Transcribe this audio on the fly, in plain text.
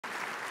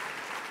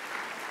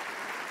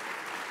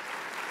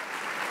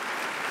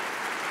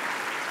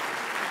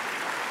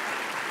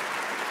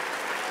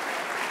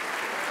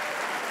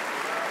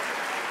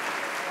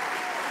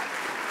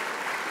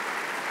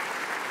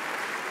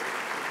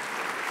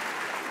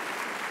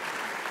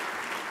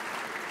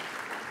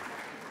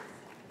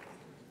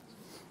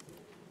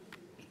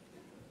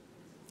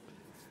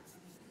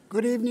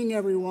Good evening,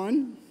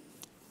 everyone.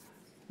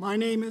 My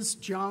name is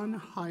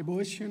John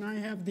Highbush, and I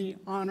have the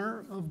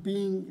honor of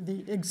being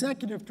the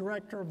Executive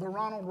Director of the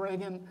Ronald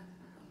Reagan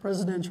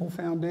Presidential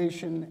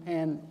Foundation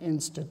and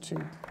Institute.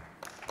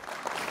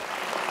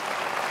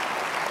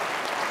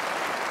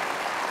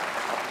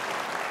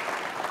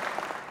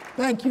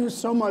 Thank you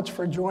so much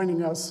for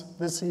joining us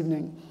this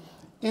evening.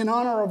 In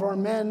honor of our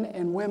men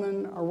and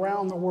women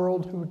around the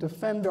world who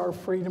defend our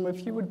freedom,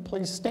 if you would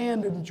please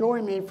stand and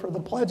join me for the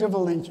Pledge of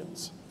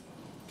Allegiance.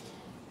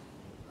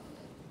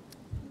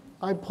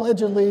 I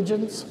pledge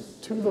allegiance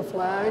to the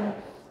flag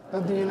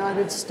of the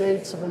United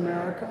States of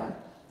America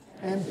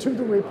and to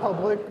the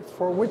republic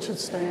for which it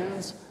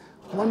stands,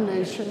 one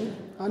nation,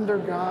 under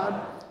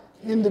God,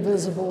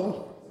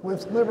 indivisible,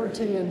 with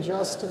liberty and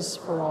justice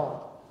for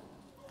all.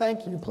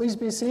 Thank you. Please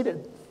be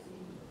seated.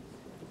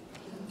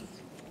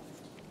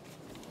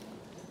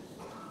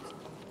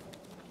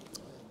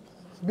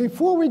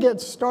 Before we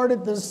get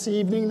started this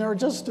evening, there are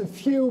just a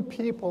few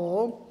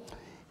people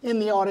in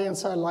the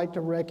audience I'd like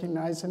to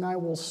recognize, and I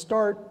will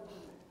start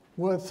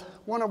with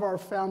one of our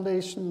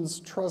foundation's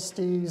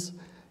trustees,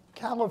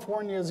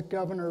 California's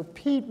Governor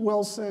Pete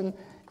Wilson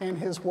and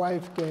his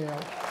wife, Gail.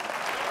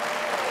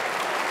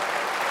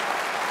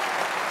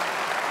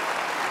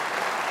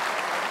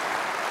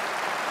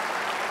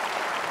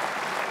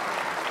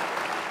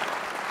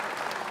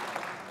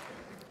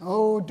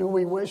 Oh, do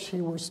we wish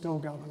he were still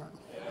governor.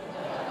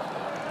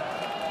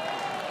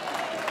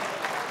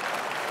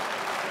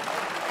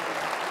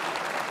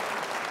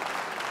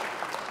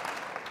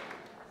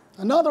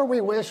 Another we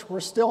wish were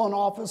still in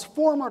office,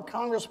 former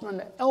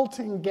Congressman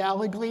Elton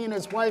Gallegly and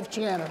his wife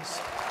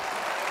Janice.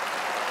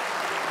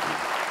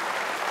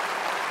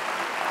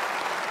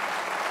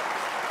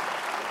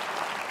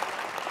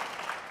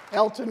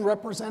 Elton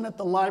represented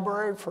the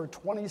library for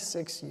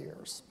 26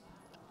 years.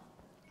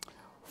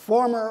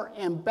 Former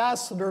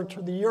ambassador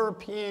to the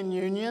European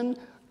Union,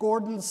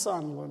 Gordon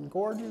Sondland.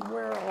 Gordon,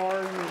 where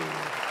are you?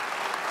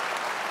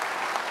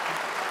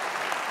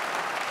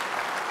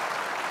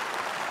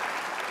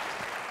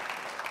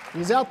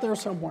 He's out there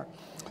somewhere.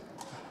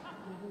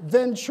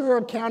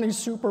 Ventura County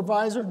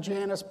Supervisor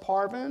Janice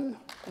Parvin.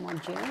 Come on,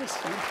 Janice.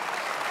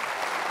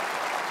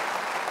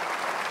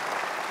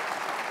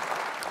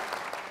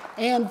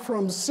 And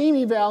from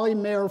Simi Valley,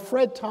 Mayor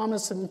Fred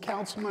Thomas and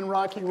Councilman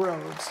Rocky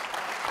Rhodes.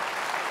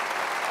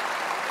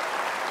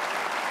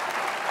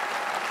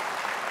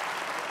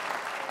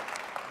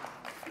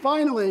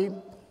 Finally,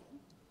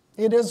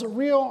 it is a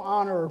real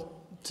honor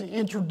to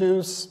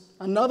introduce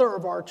another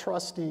of our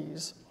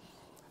trustees,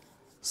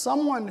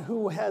 someone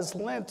who has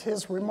lent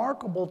his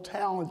remarkable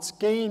talents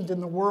gained in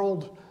the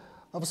world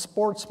of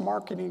sports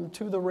marketing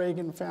to the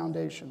Reagan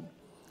Foundation.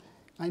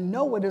 I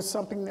know it is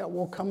something that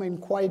will come in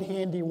quite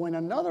handy when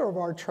another of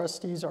our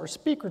trustees, our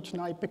speaker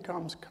tonight,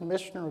 becomes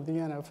commissioner of the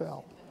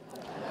NFL.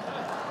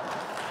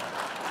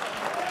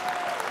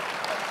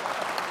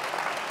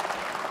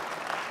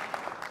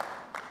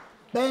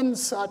 Ben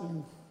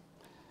Sutton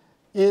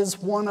is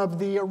one of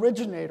the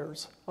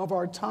originators of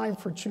our Time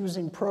for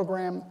Choosing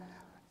program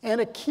and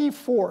a key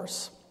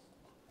force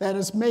that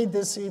has made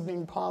this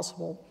evening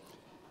possible.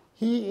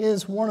 He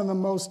is one of the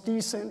most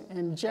decent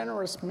and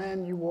generous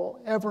men you will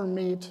ever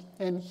meet,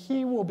 and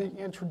he will be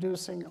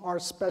introducing our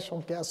special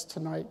guest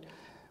tonight.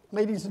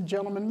 Ladies and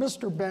gentlemen,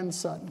 Mr. Ben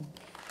Sutton.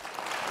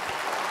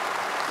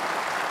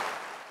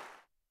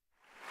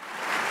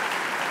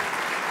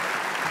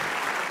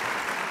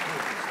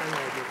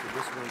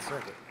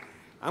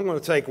 I'm going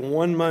to take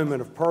one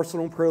moment of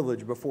personal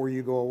privilege before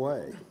you go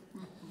away,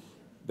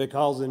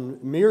 because in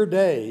mere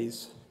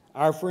days,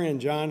 our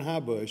friend John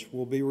Highbush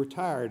will be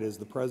retired as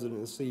the president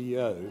and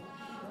CEO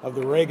of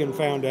the Reagan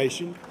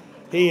Foundation.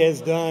 He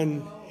has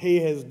done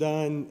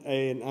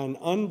an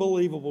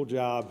unbelievable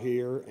job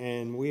here,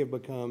 and we have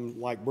become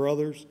like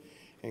brothers,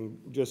 and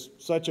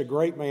just such a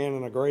great man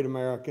and a great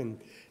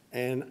American.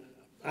 And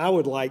I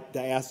would like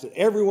to ask that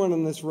everyone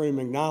in this room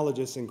acknowledge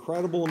this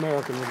incredible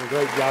American and the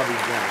great job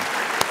he's done.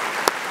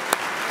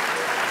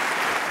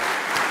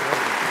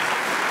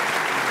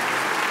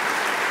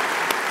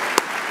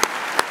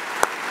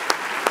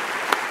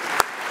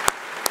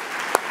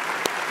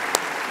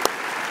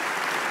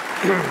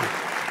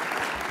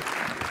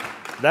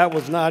 That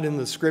was not in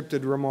the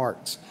scripted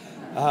remarks.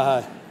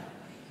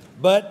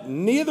 But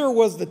neither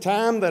was the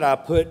time that I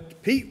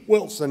put Pete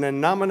Wilson in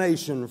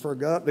nomination for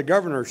the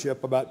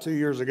governorship about 2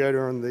 years ago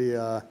during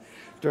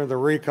the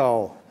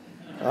recall.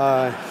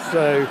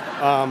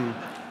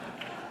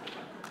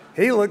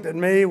 He looked at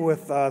me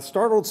with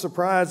startled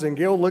surprise, and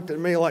Gil looked at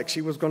me like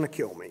she was going to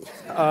kill me.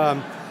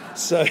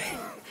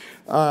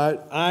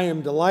 I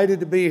am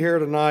delighted to be here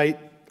tonight.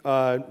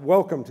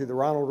 Welcome to the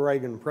Ronald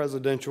Reagan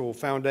Presidential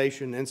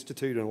Foundation,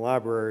 Institute, and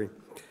Library.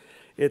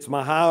 It's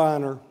my high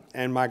honor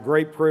and my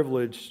great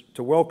privilege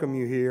to welcome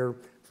you here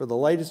for the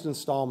latest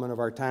installment of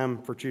our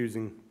Time for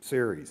Choosing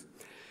series.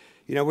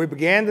 You know, we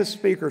began this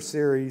speaker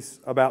series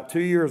about 2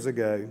 years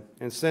ago,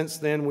 and since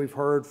then we've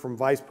heard from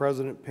Vice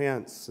President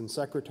Pence and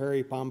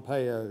Secretary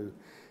Pompeo,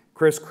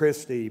 Chris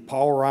Christie,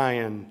 Paul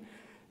Ryan,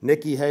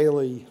 Nikki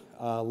Haley,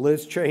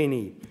 Liz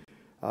Cheney,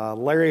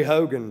 Larry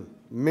Hogan,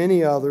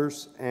 many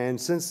others, and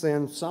since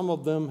then, some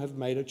of them have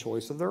made a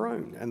choice of their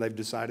own, and they've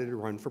decided to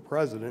run for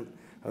president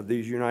of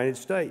these United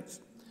States.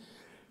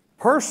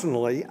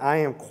 Personally, I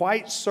am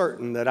quite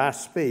certain that I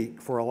speak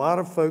for a lot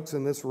of folks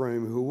in this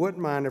room who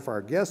wouldn't mind if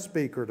our guest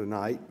speaker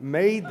tonight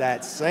made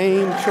that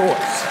same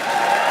choice.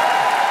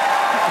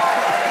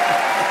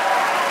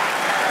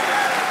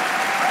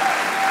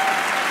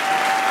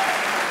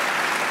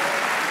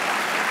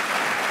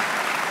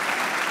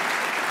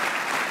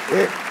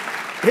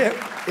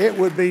 It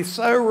would be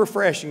so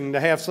refreshing to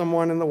have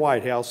someone in the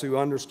White House who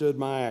understood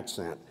my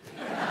accent.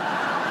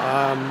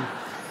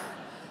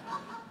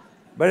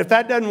 But if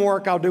that doesn't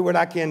work, I'll do what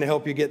I can to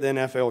help you get the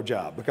NFL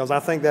job, because I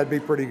think that'd be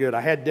pretty good.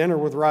 I had dinner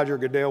with Roger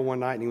Goodell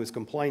one night, and he was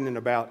complaining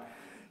about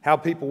how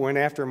people went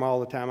after him all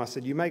the time. I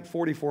said, you make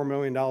 $44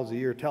 million a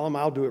year. Tell him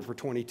I'll do it for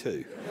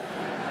 22.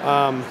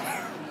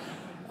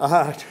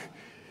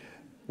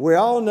 We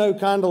all know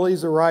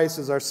Condoleezza Rice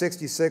is our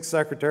 66th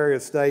Secretary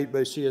of State,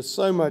 but she is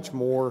so much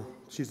more.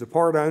 She's a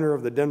part owner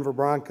of the Denver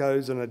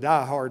Broncos and a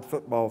diehard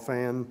football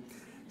fan.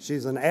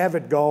 She's an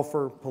avid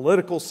golfer,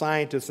 political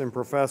scientist and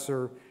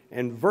professor,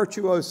 and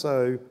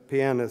virtuoso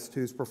pianist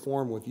who's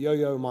performed with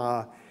Yo-Yo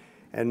Ma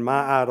and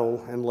my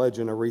idol and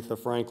legend Aretha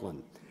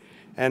Franklin,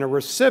 and a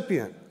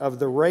recipient of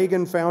the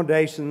Reagan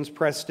Foundation's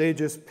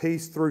prestigious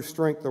Peace Through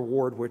Strength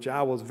Award, which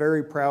I was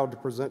very proud to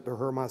present to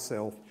her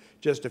myself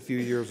just a few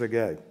years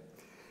ago.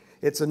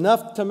 It's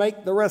enough to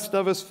make the rest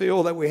of us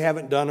feel that we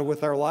haven't done it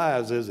with our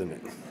lives, isn't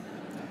it?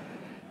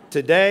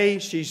 Today,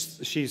 she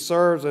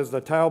serves as the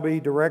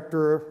Taube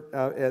director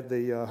at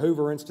the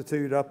Hoover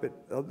Institute up at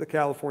the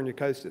California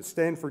coast at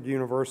Stanford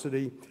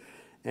University.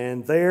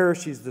 And there,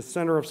 she's the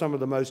center of some of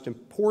the most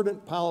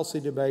important policy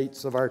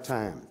debates of our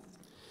time,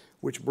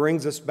 which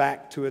brings us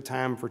back to A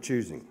Time for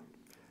Choosing,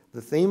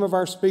 the theme of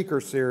our speaker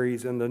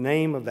series and the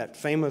name of that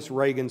famous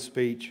Reagan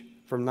speech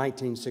from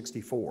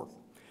 1964.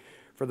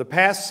 For the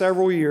past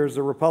several years,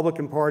 the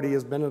Republican Party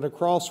has been at a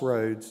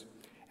crossroads,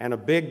 and a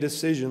big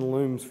decision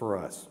looms for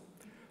us.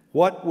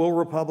 What will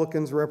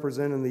Republicans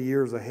represent in the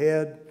years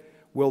ahead?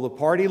 Will the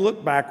party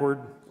look backward,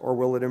 or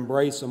will it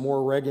embrace a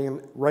more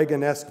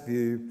Reagan-esque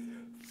view,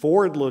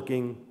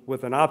 forward-looking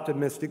with an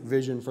optimistic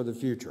vision for the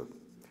future?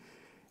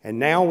 And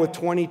now with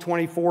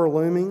 2024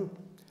 looming,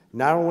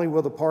 not only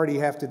will the party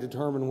have to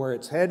determine where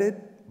it's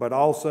headed, but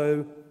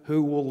also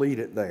who will lead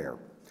it there.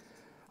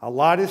 A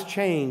lot has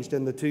changed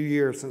in the 2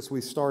 years since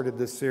we started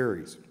this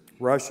series.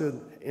 Russia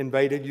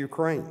invaded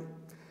Ukraine,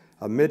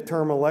 a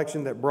midterm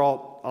election that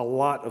brought a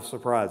lot of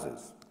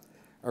surprises,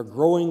 a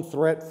growing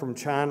threat from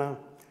China,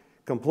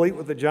 complete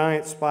with a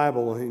giant spy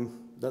balloon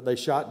that they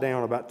shot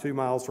down about 2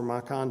 miles from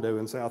my condo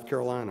in South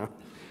Carolina.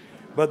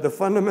 But the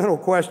fundamental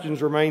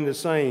questions remain the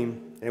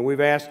same, and we've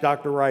asked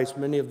Dr. Rice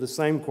many of the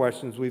same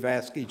questions we've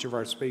asked each of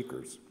our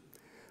speakers.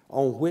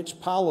 On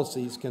which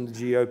policies can the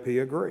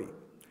GOP agree?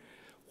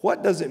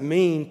 What does it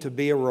mean to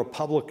be a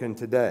Republican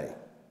today?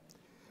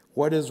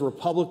 What is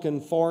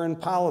Republican foreign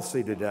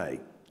policy today?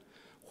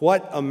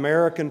 What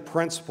American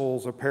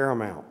principles are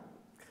paramount?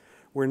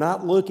 We're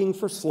not looking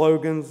for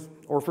slogans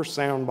or for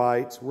sound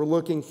bites. We're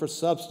looking for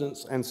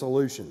substance and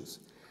solutions.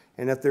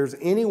 And if there's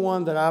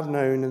anyone that I've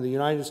known in the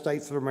United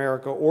States of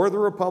America or the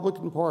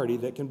Republican Party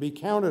that can be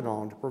counted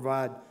on to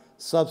provide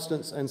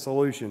substance and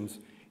solutions,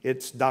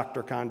 it's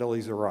Dr.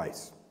 Condoleezza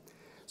Rice.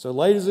 So,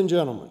 ladies and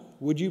gentlemen,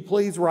 would you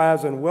please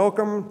rise and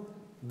welcome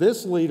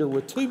this leader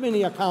with too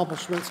many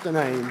accomplishments to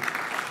name,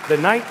 the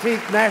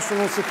 19th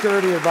National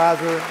Security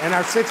Advisor and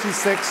our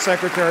 66th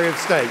Secretary of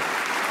State.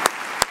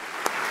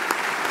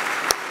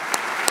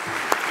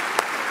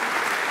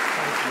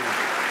 Thank you.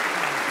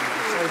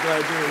 I'm so glad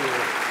you're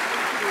here.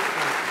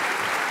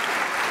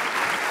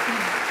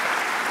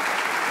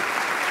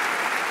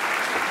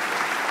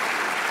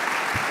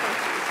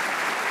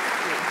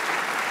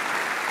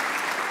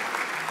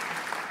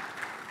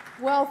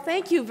 Well,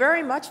 thank you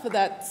very much for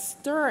that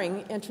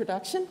stirring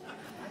introduction.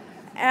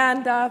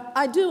 And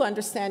I do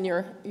understand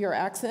your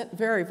accent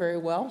very, very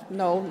well.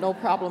 No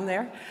problem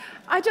there.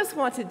 I just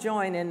want to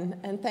join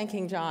in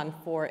thanking John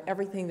for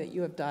everything that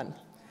you have done.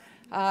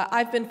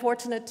 I've been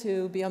fortunate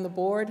to be on the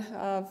board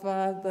of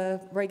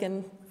the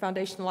Reagan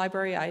Foundation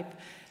Library. I've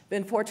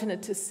been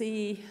fortunate to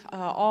see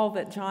all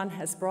that John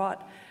has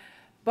brought.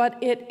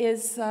 But it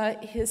is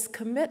his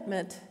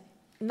commitment,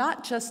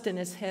 not just in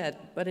his head,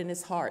 but in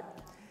his heart,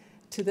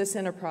 to this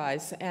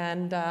enterprise.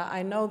 And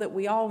I know that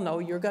we all know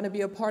you're going to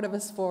be a part of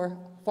us for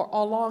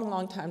a long,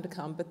 long time to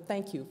come, but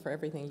thank you for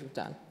everything you've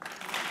done.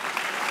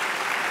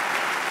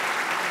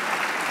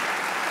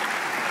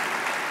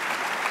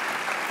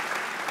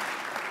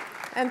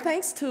 And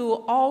thanks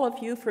to all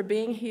of you for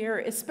being here,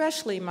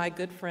 especially my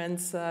good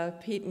friends,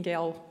 Pete and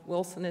Gail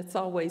Wilson. It's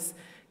always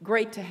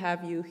great to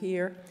have you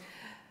here.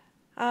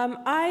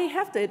 I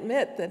have to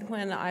admit that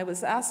when I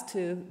was asked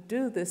to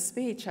do this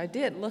speech, I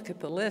did look at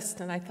the list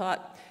and I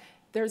thought,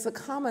 there's a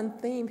common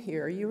theme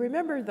here. You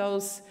remember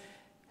those,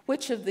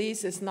 which of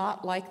these is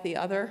not like the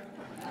other?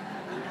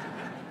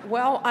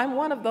 Well, I'm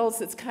one of those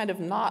that's kind of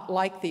not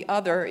like the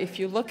other if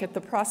you look at the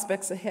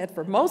prospects ahead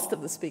for most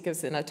of the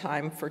speakers in A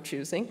Time for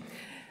Choosing.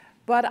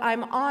 But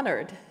I'm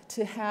honored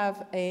to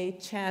have a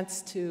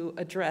chance to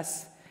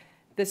address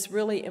this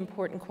really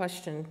important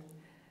question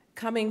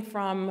coming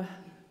from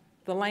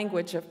the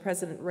language of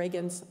President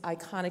Reagan's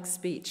iconic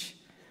speech,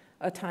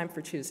 A Time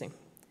for Choosing.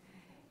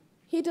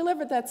 He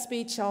delivered that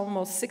speech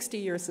almost 60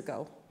 years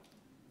ago,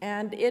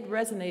 and it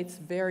resonates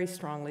very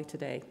strongly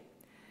today.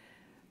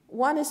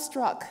 One is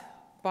struck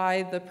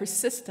by the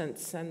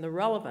persistence and the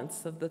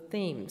relevance of the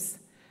themes,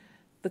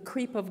 the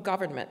creep of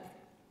government,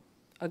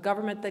 a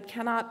government that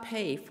cannot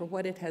pay for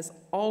what it has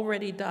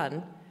already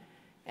done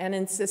and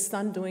insists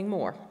on doing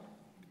more,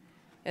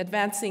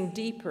 advancing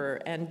deeper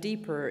and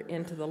deeper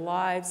into the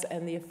lives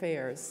and the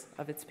affairs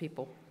of its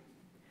people.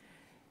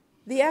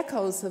 The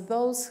echoes of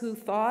those who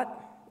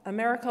thought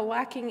America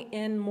lacking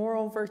in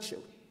moral virtue,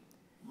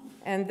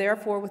 and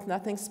therefore with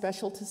nothing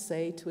special to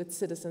say to its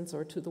citizens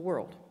or to the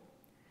world.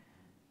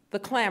 The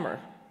clamor,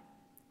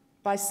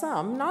 by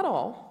some, not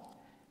all,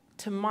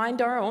 to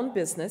mind our own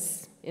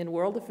business in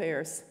world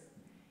affairs,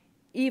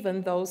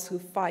 even those who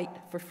fight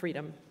for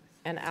freedom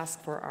and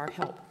ask for our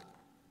help.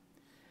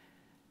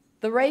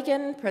 The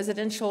Reagan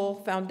Presidential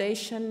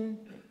Foundation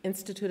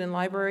Institute and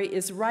Library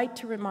is right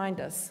to remind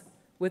us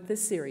with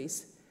this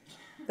series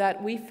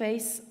that we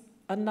face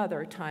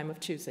another time of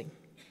choosing.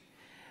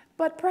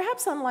 But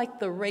perhaps unlike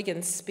the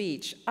Reagan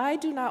speech, I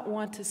do not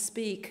want to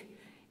speak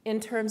in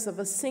terms of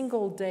a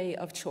single day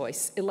of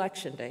choice,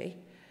 Election Day,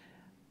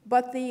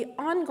 but the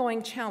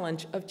ongoing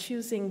challenge of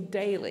choosing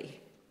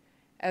daily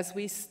as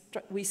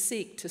we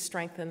seek to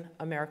strengthen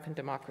American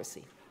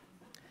democracy.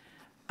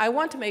 I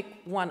want to make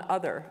one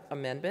other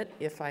amendment,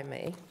 if I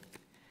may.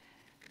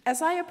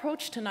 As I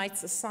approach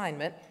tonight's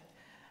assignment,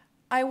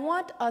 I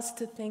want us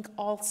to think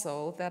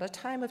also that a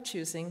time of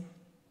choosing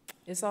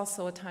is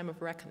also a time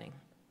of reckoning,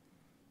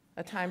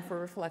 a time for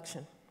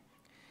reflection.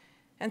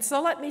 And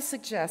so let me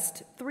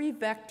suggest 3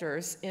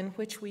 vectors in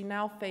which we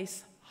now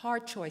face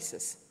hard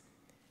choices,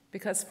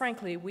 because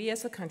frankly, we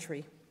as a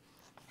country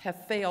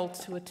have failed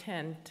to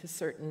attend to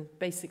certain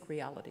basic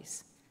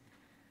realities.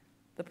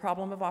 The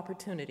problem of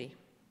opportunity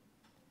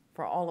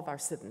for all of our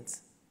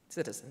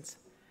citizens,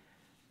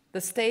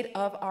 the state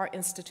of our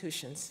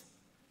institutions,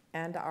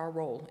 and our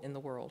role in the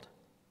world,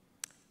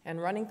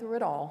 and running through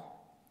it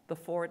all, the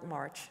forward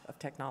march of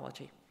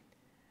technology.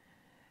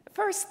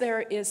 First,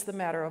 there is the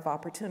matter of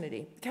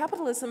opportunity.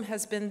 Capitalism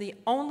has been the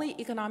only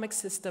economic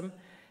system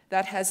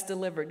that has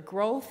delivered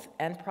growth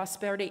and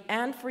prosperity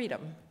and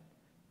freedom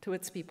to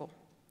its people.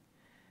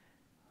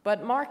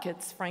 But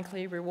markets,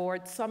 frankly,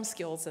 reward some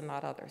skills and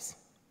not others.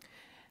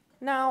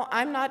 Now,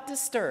 I'm not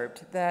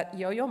disturbed that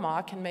Yo-Yo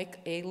Ma can make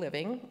a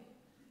living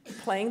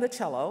playing the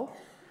cello,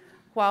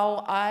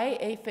 while I,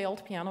 a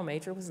failed piano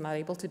major, was not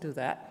able to do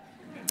that.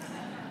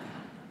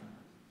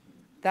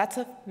 That's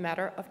a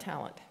matter of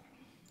talent.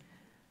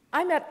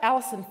 I met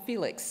Allison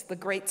Felix, the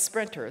great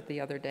sprinter, the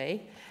other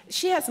day.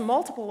 She has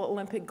multiple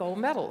Olympic gold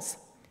medals.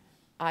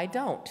 I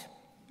don't.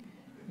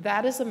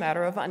 That is a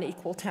matter of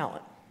unequal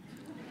talent.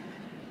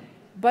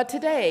 But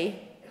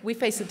today, we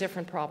face a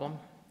different problem.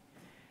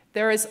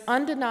 There is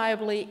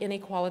undeniably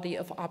inequality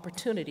of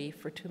opportunity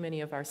for too many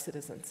of our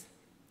citizens.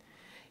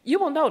 You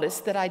will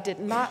notice that I did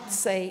not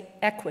say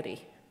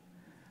equity,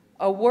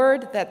 a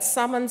word that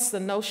summons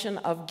the notion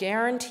of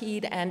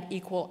guaranteed and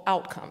equal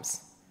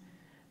outcomes.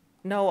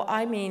 No,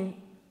 I mean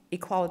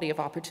equality of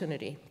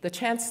opportunity, the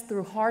chance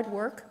through hard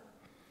work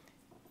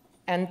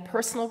and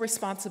personal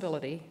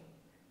responsibility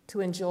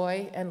to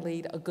enjoy and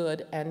lead a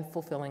good and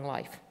fulfilling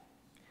life.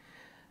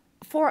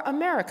 For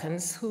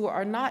Americans who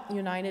are not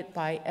united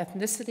by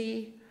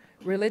ethnicity,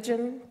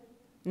 religion,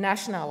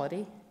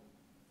 nationality,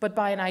 but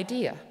by an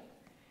idea,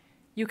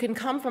 you can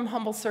come from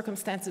humble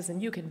circumstances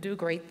and you can do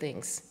great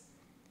things.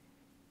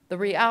 The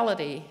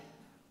reality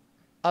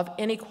of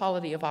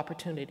inequality of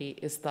opportunity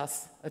is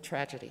thus a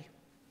tragedy.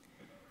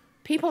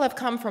 People have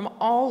come from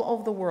all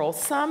over the world,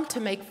 some to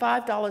make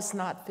 $5,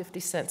 not 50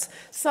 cents,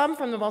 some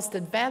from the most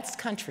advanced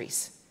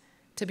countries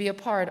to be a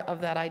part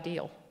of that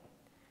ideal.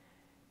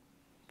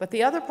 But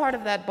the other part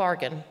of that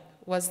bargain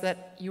was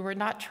that you were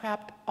not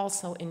trapped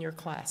also in your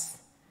class.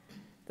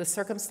 The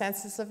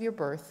circumstances of your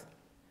birth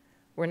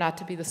were not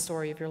to be the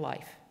story of your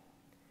life.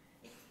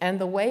 And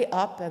the way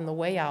up and the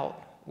way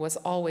out was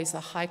always a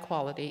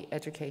high-quality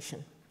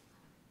education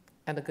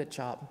and a good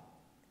job.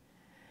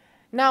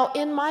 Now,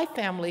 in my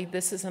family,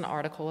 this is an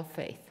article of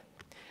faith.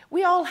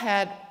 We all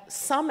had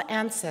some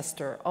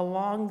ancestor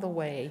along the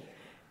way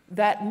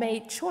that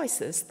made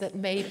choices that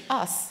made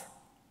us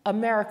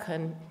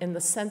American in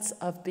the sense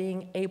of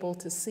being able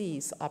to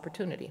seize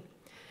opportunity.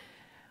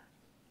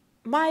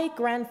 My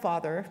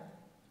grandfather,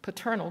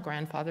 paternal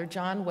grandfather,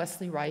 John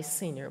Wesley Rice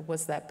Sr.,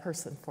 was that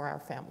person for our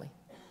family.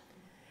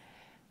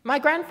 My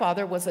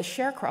grandfather was a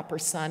sharecropper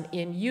son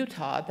in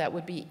Utah, that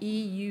would be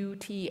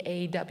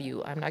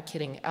E-U-T-A-W, I'm not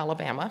kidding,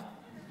 Alabama.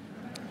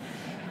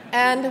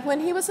 And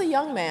when he was a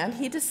young man,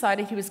 he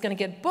decided he was going to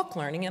get book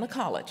learning in a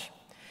college.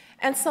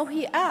 And so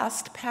he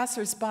asked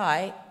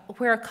passersby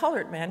where a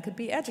colored man could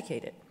be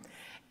educated.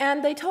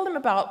 And they told him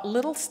about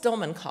Little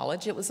Stillman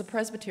College. It was a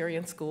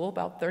Presbyterian school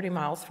about 30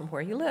 miles from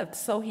where he lived.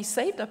 So he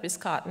saved up his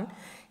cotton.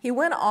 He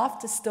went off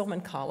to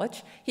Stillman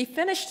College. He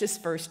finished his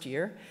first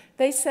year.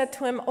 They said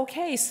to him,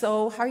 okay,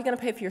 so how are you going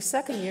to pay for your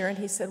second year? And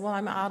he said, well,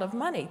 I'm out of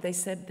money. They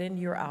said, then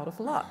you're out of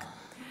luck.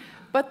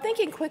 But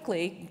thinking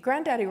quickly,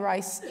 Granddaddy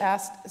Rice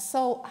asked,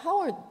 so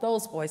how are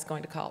those boys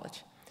going to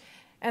college?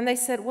 And they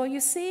said, well, you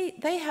see,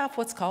 they have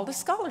what's called a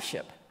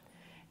scholarship.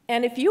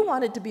 And if you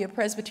wanted to be a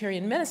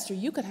Presbyterian minister,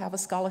 you could have a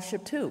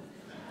scholarship too.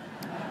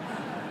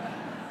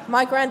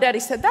 My granddaddy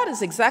said, that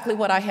is exactly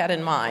what I had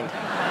in mind.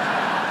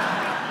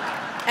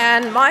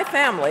 And my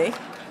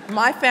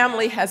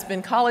family has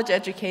been college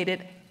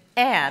educated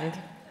and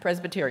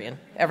Presbyterian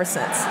ever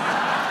since.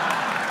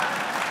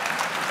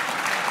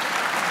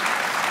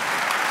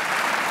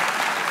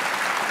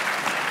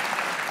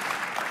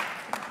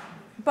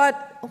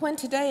 But when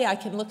today I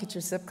can look at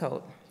your zip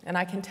code and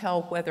I can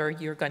tell whether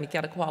you're going to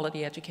get a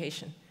quality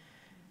education,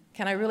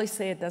 can I really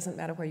say it doesn't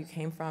matter where you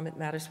came from, it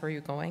matters where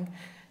you're going?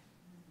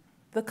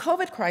 The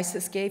COVID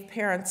crisis gave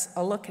parents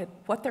a look at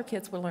what their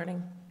kids were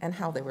learning and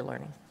how they were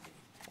learning.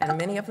 And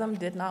many of them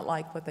did not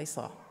like what they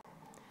saw.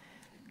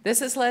 This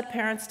has led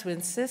parents to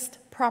insist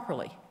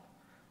properly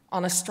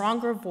on a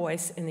stronger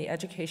voice in the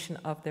education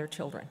of their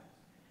children.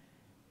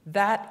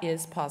 That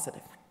is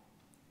positive.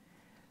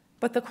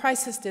 But the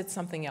crisis did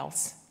something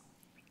else.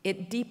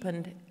 It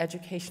deepened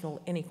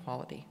educational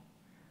inequality.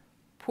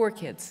 Poor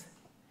kids,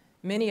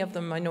 many of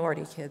them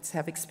minority kids,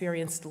 have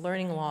experienced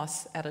learning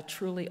loss at a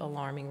truly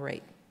alarming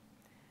rate.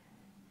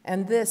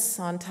 And this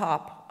on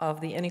top of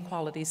the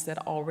inequalities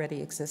that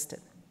already existed.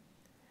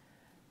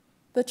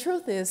 The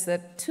truth is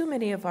that too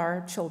many of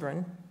our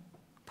children,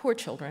 poor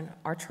children,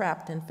 are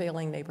trapped in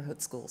failing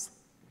neighborhood schools.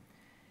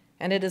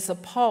 And it is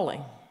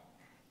appalling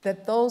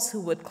that those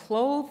who would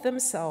clothe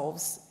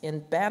themselves in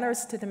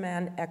banners to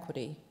demand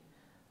equity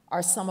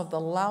are some of the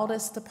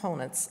loudest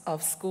opponents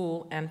of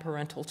school and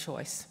parental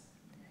choice.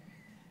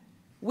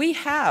 We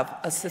have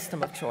a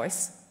system of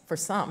choice for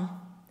some.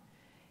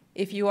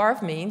 If you are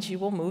of means, you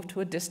will move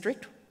to a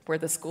district where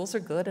the schools are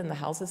good and the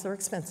houses are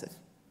expensive.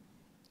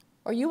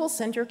 Or you will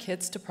send your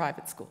kids to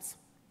private schools.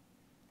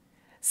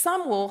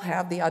 Some will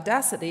have the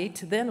audacity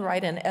to then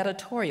write an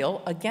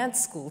editorial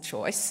against school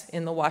choice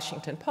in the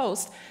Washington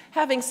Post,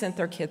 having sent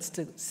their kids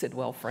to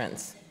Sidwell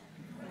Friends.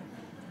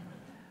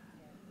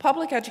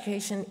 Public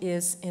education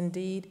is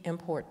indeed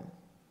important.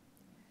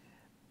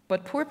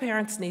 But poor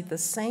parents need the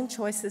same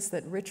choices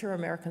that richer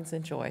Americans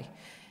enjoy.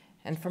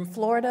 And from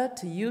Florida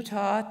to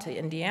Utah to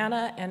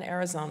Indiana and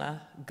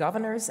Arizona,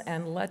 governors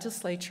and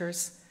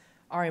legislatures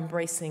are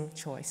embracing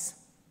choice.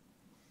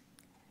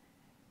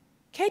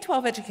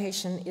 K-12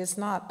 education is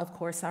not, of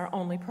course, our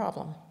only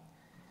problem.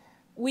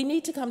 We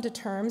need to come to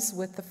terms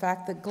with the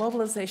fact that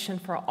globalization,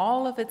 for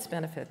all of its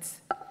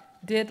benefits,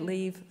 did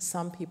leave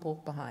some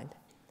people behind.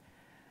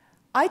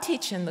 I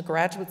teach in the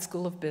Graduate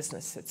School of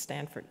Business at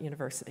Stanford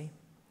University.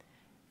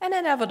 And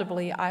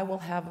inevitably, I will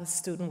have a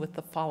student with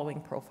the following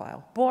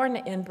profile. Born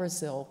in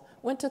Brazil,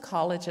 went to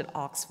college at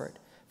Oxford.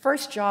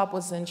 First job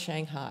was in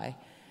Shanghai.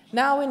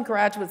 Now in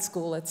graduate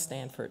school at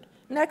Stanford.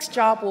 Next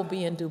job will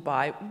be in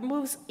Dubai.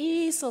 Moves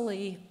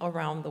easily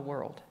around the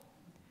world.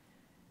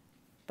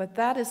 But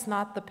that is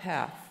not the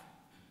path,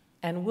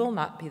 and will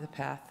not be the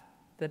path,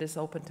 that is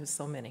open to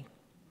so many.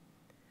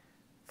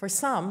 For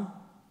some,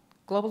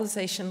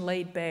 globalization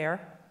laid bare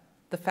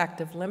the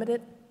fact of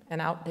limited and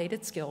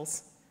outdated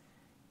skills,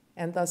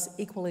 and thus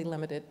equally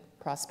limited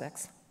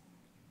prospects.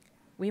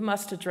 We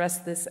must address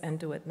this and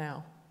do it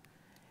now.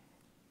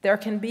 There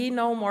can be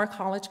no more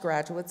college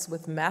graduates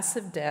with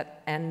massive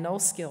debt and no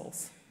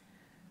skills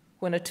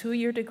when a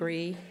 2-year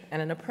degree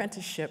and an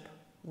apprenticeship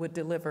would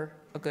deliver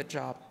a good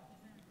job.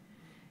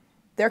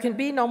 There can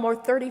be no more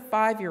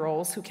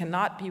 35-year-olds who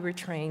cannot be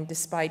retrained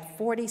despite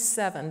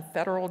 47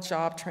 federal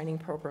job training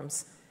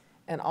programs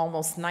and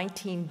almost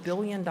 $19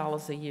 billion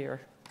a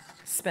year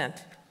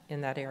spent in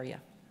that area.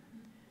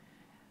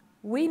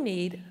 We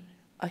need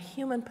a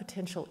human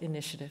potential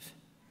initiative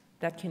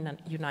that can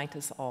unite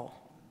us all.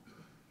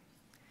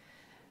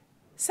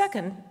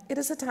 Second, it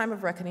is a time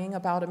of reckoning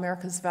about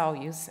America's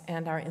values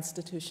and our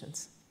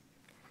institutions.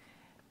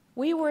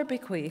 We were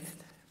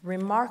bequeathed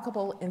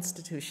remarkable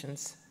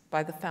institutions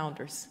by the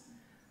founders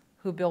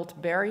who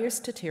built barriers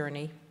to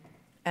tyranny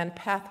and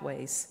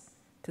pathways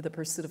to the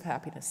pursuit of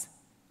happiness.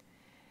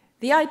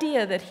 The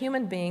idea that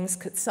human beings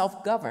could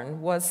self-govern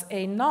was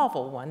a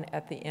novel one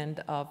at the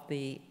end of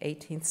the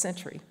 18th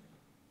century.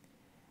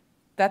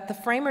 That the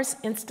framers'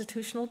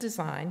 institutional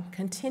design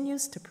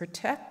continues to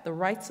protect the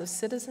rights of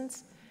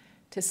citizens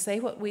to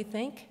say what we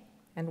think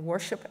and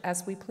worship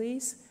as we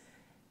please,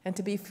 and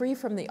to be free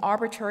from the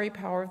arbitrary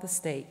power of the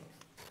state,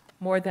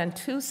 more than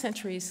 2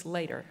 centuries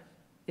later,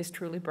 is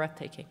truly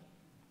breathtaking.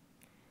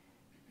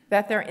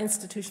 That their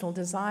institutional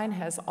design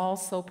has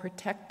also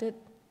protected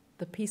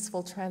the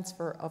peaceful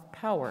transfer of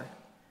power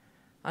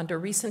under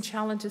recent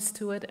challenges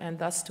to it and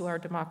thus to our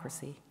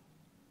democracy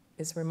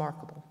is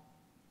remarkable.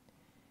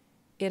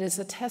 It is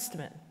a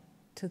testament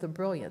to the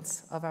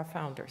brilliance of our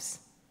founders,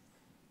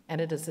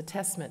 and it is a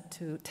testament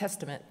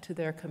to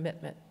their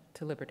commitment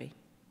to liberty.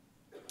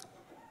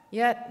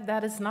 Yet,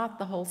 that is not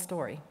the whole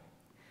story.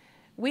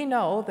 We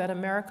know that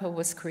America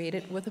was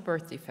created with a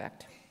birth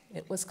defect.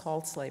 It was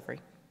called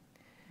slavery.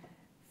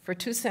 For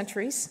 2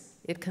 centuries,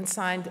 it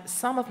consigned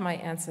some of my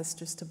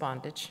ancestors to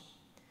bondage,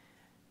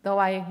 though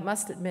I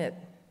must admit,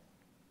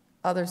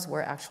 others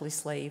were actually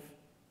slave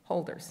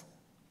holders.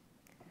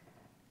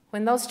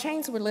 When those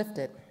chains were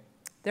lifted,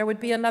 there would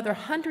be another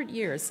 100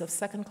 years of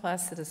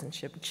second-class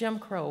citizenship, Jim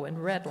Crow, and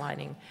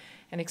redlining,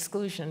 and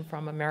exclusion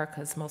from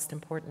America's most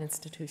important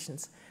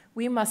institutions.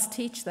 We must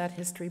teach that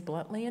history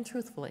bluntly and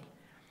truthfully.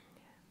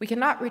 We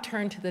cannot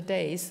return to the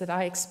days that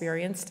I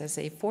experienced as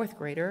a 4th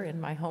grader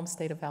in my home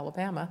state of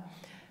Alabama.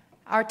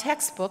 Our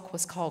textbook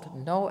was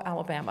called No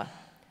Alabama.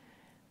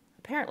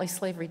 Apparently,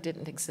 slavery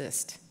didn't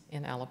exist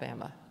in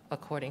Alabama,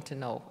 according to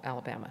No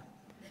Alabama.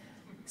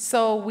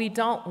 So we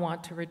don't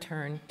want to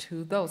return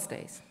to those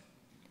days.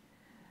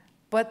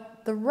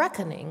 But the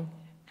reckoning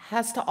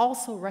has to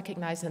also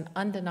recognize an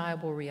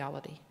undeniable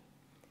reality.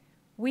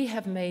 We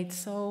have made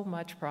so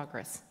much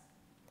progress.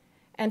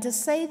 And to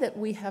say that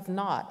we have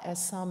not,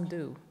 as some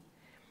do,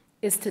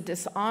 is to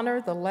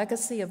dishonor the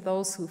legacy of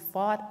those who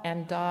fought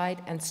and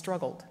died and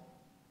struggled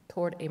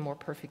toward a more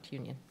perfect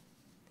union.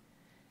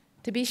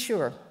 To be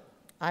sure,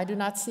 I do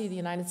not see the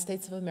United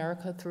States of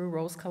America through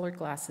rose-colored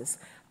glasses.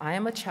 I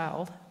am a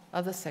child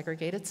of the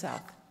segregated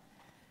South.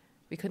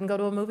 We couldn't go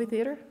to a movie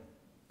theater.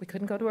 We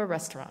couldn't go to a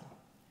restaurant.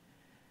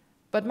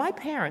 But my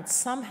parents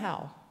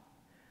somehow,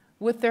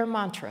 with their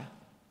mantra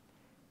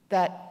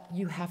that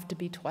you have to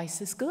be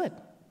twice as good,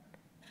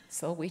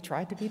 so we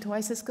tried to be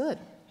twice as good.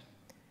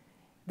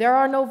 There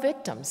are no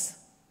victims.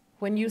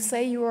 When you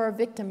say you are a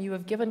victim, you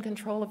have given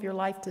control of your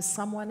life to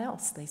someone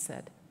else, they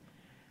said.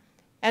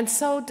 And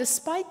so,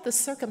 despite the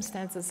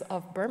circumstances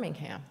of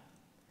Birmingham,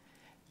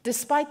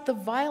 despite the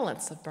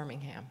violence of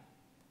Birmingham,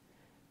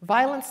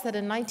 violence that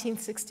in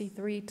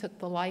 1963 took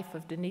the life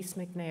of Denise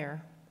McNair,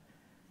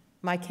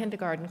 my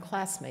kindergarten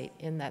classmate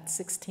in that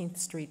 16th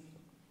Street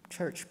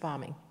church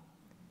bombing,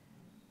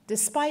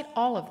 despite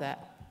all of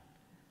that,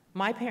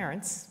 my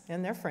parents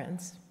and their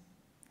friends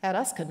had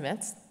us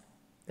convinced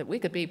that we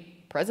could be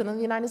president of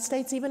the United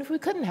States even if we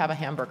couldn't have a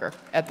hamburger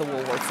at the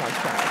Woolworths lunch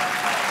counter.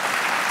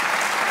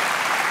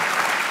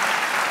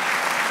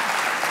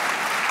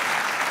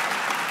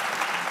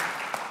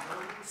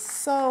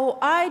 So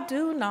I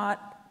do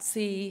not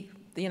see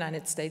the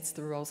United States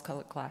through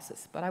rose-colored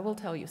glasses, but I will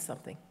tell you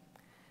something.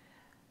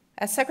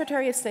 As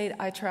Secretary of State,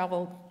 I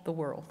traveled the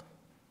world,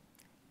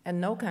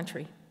 and no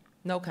country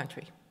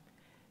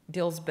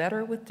deals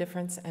better with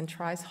difference and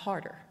tries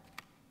harder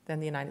than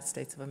the United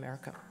States of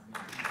America.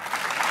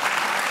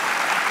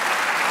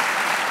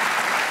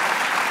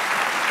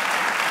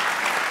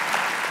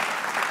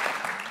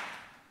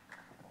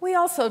 We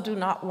also do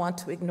not want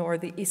to ignore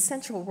the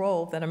essential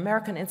role that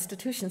American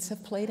institutions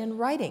have played in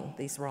righting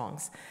these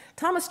wrongs.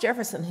 Thomas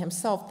Jefferson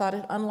himself thought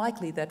it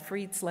unlikely that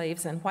freed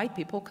slaves and white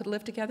people could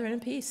live together in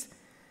peace.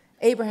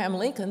 Abraham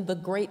Lincoln, the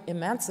great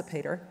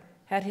emancipator,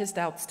 had his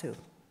doubts too.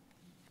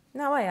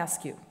 Now I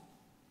ask you,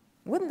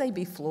 wouldn't they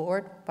be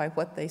floored by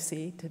what they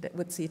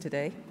would see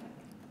today?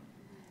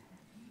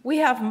 We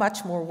have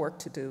much more work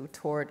to do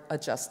toward a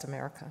just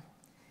America.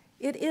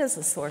 It is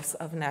a source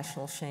of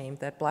national shame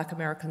that Black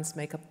Americans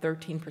make up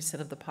 13%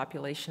 of the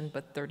population,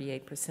 but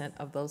 38%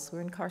 of those who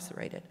are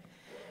incarcerated.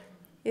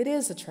 It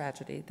is a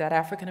tragedy that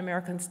African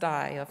Americans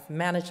die of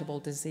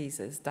manageable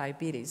diseases,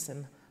 diabetes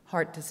and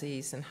heart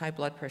disease and high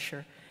blood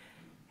pressure,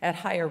 at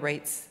higher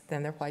rates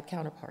than their white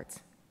counterparts.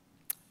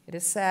 It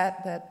is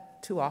sad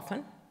that too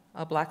often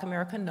a Black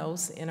American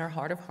knows in her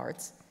heart of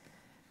hearts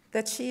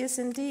that she is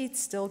indeed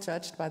still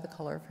judged by the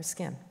color of her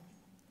skin.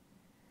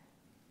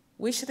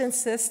 We should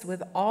insist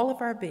with all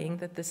of our being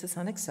that this is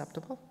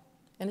unacceptable,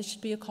 and it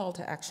should be a call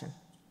to action.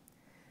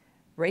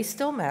 Race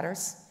still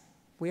matters.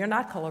 We are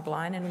not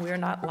colorblind, and we are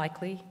not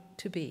likely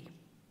to be.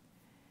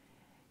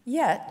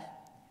 Yet,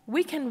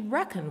 we can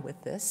reckon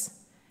with this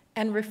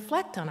and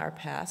reflect on our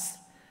past,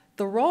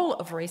 the role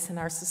of race in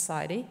our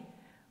society,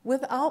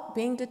 without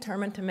being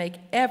determined to make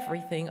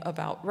everything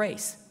about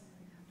race.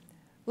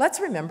 Let's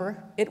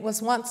remember, it was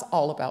once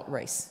all about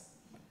race.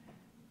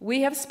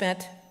 We have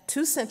spent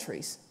 2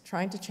 centuries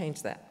trying to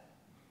change that.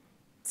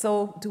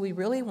 So do we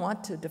really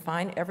want to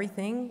define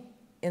everything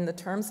in the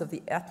terms of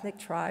the ethnic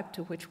tribe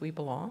to which we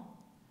belong?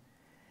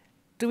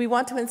 Do we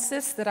want to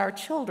insist that our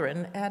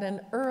children at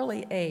an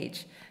early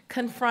age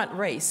confront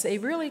race, a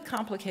really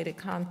complicated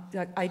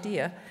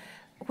idea,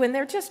 when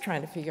they're just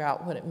trying to figure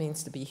out what it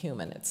means to be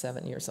human at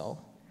 7 years old?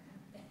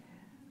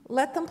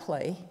 Let them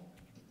play.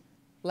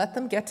 Let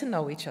them get to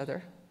know each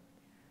other.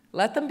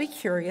 Let them be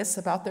curious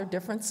about their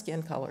different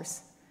skin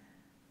colors.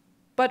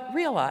 But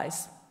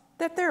realize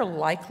that they're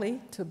likely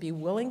to be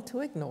willing to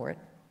ignore it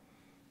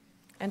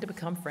and to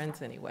become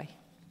friends anyway.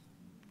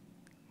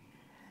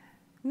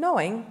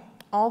 Knowing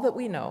all that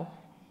we know,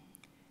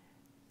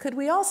 could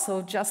we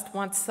also just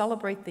once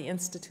celebrate the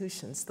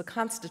institutions, the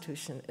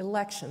Constitution,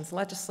 elections,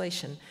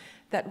 legislation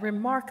that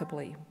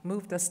remarkably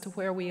moved us to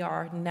where we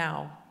are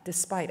now,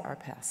 despite our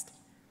past?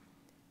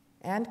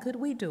 And could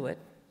we do it,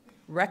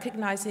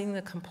 recognizing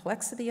the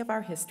complexity of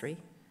our history,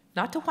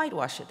 not to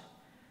whitewash it,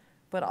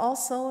 but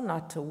also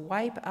not to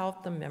wipe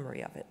out the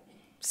memory of it,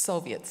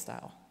 Soviet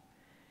style,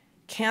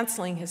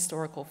 canceling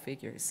historical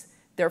figures,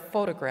 their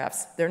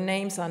photographs, their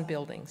names on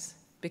buildings,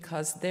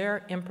 because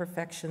their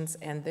imperfections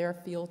and their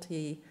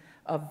fealty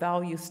of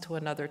values to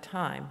another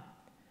time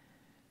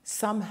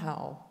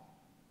somehow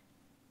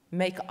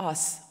make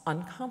us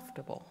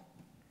uncomfortable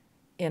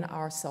in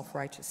our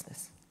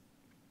self-righteousness.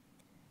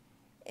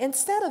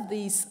 Instead of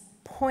these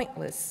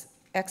pointless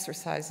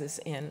exercises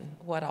in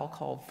what I'll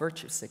call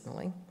virtue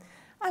signaling,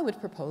 I would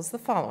propose the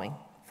following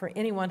for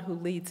anyone who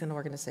leads an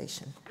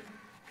organization,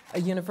 a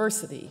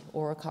university,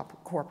 or a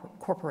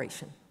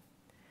corporation.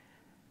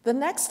 The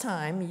next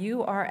time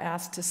you are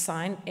asked to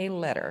sign a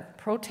letter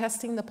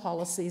protesting the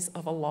policies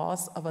of a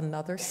laws of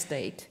another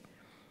state,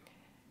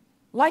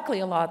 likely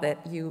a law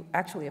that you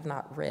actually have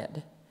not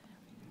read,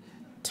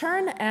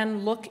 turn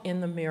and look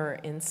in the mirror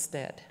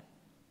instead.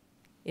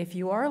 If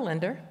you are a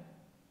lender,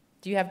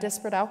 do you have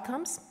disparate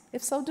outcomes?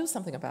 If so, do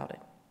something about it.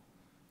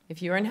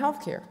 If you're in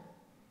healthcare,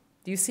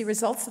 do you see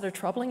results that are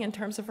troubling in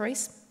terms of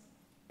race?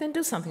 Then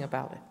do something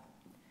about it.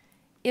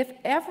 If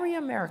every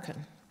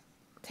American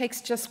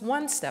takes just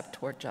one step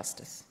toward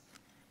justice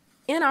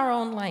in our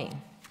own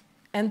lane,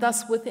 and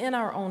thus within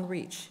our own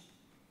reach,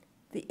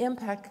 the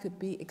impact could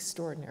be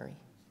extraordinary,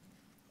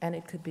 and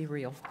it could be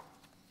real.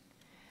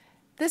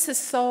 This is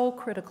so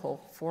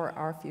critical for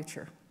our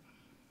future.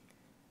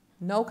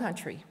 No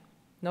country,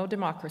 no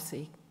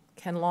democracy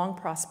can long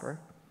prosper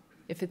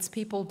if its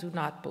people do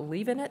not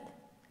believe in it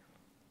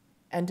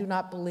and do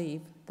not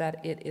believe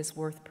that it is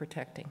worth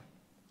protecting.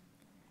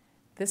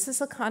 This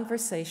is a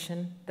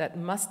conversation that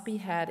must be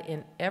had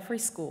in every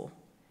school,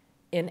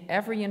 in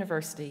every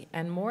university,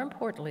 and more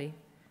importantly,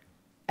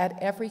 at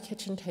every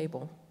kitchen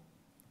table,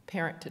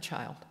 parent to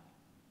child.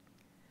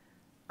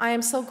 I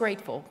am so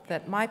grateful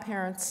that my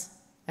parents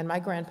and my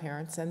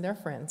grandparents and their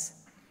friends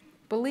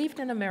believed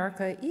in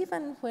America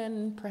even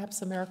when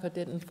perhaps America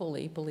didn't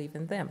fully believe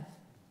in them.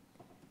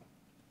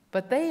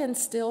 But they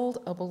instilled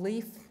a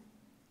belief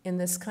in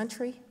this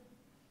country,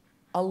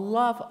 a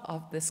love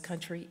of this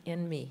country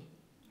in me.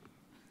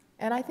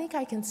 And I think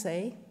I can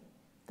say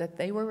that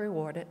they were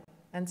rewarded,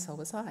 and so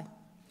was I.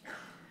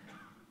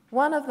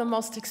 One of the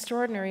most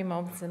extraordinary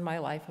moments in my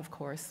life, of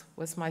course,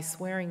 was my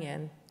swearing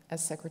in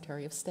as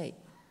Secretary of State.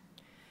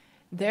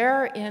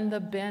 There in the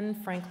Ben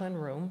Franklin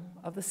room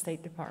of the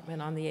State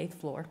Department on the 8th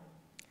floor,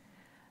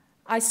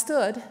 I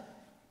stood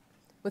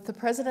with the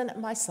President at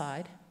my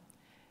side,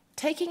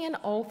 taking an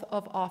oath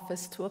of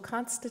office to a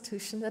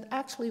Constitution that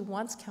actually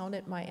once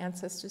counted my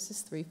ancestors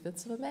as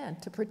 3/5 of a man,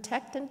 to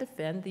protect and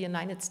defend the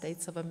United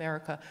States of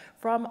America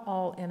from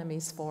all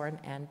enemies, foreign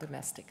and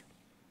domestic.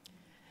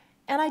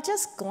 And I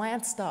just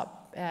glanced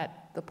up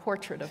at the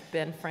portrait of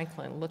Ben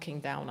Franklin looking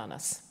down on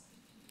us.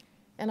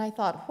 And I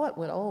thought, what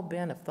would old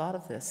Ben have thought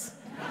of this?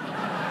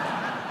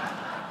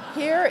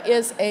 Here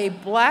is a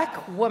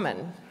black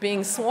woman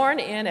being sworn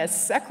in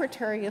as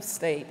Secretary of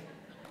State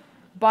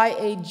by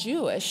a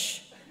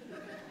Jewish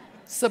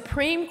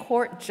Supreme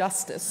Court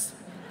Justice,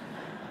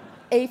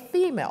 a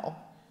female,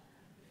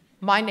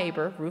 my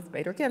neighbor, Ruth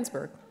Bader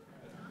Ginsburg.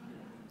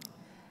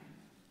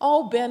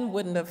 Oh, Ben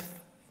wouldn't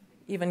have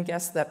even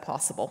guessed that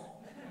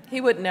possible.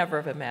 He would never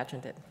have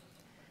imagined it.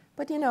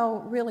 But you know,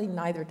 really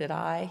neither did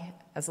I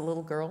as a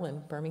little girl in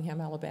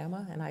Birmingham,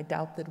 Alabama, and I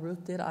doubt that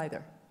Ruth did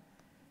either,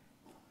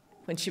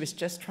 when she was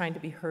just trying to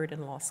be heard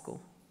in law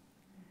school.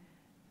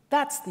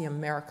 That's the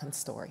American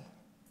story.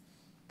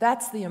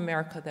 That's the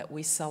America that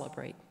we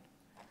celebrate.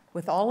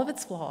 With all of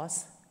its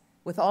flaws,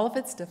 with all of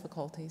its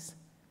difficulties,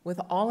 with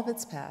all of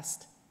its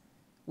past,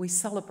 we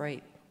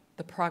celebrate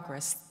the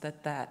progress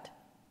that that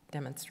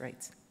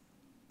demonstrates.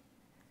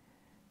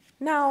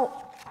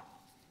 Now,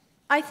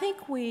 I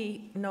think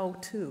we know,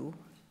 too,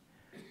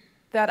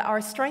 that our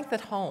strength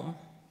at home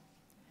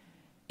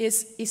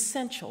is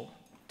essential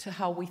to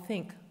how we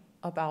think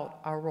about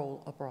our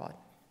role abroad.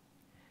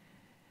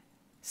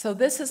 So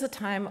this is a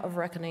time of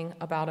reckoning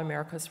about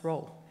America's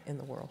role in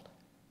the world.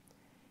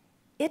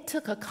 It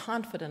took a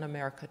confident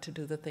America to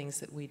do the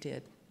things that we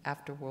did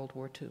after World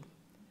War II.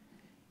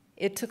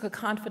 It took a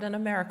confident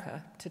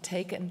America to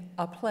take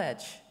a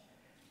pledge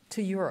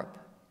to Europe.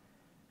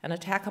 An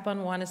attack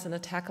upon one is an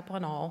attack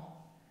upon all.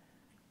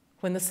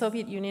 When the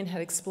Soviet Union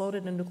had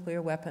exploded a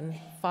nuclear weapon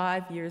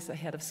 5 years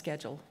ahead of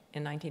schedule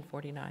in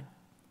 1949.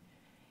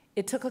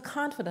 It took a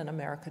confident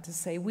America to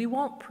say, we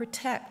won't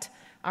protect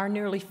our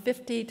nearly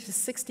 50 to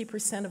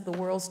 60% of the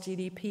world's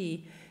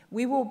GDP.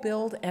 We will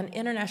build an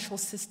international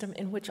system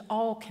in which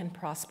all can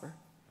prosper.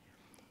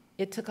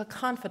 It took a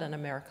confident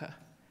America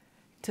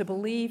to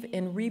believe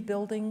in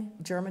rebuilding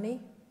Germany,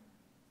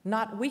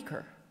 not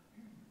weaker,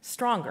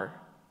 stronger,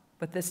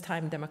 but this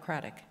time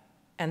democratic,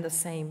 and the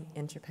same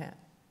in Japan.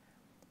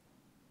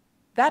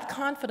 That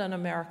confident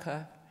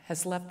America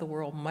has left the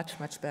world much,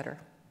 much better.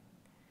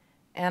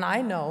 And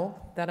I know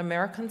that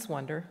Americans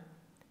wonder,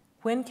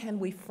 When can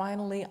we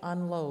finally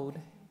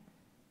unload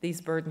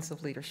these burdens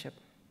of leadership?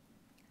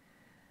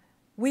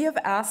 We have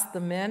asked the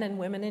men and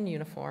women in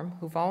uniform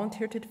who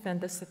volunteer to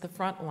defend us at the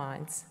front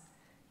lines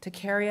to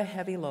carry a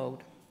heavy load,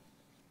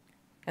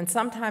 and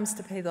sometimes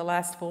to pay the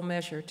last full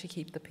measure to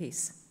keep the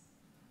peace.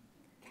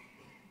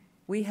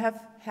 We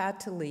have had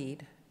to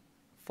lead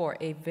for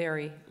a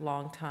very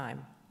long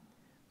time,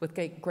 with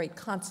great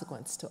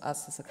consequence to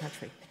us as a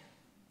country.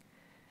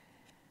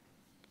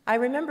 I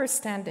remember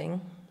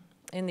standing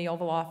in the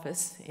Oval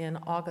Office in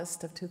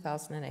August of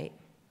 2008,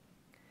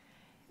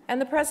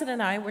 and the President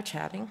and I were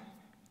chatting,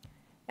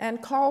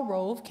 and Karl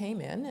Rove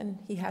came in and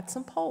he had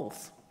some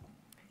polls.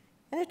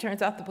 And it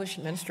turns out the Bush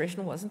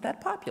administration wasn't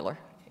that popular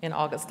in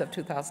August of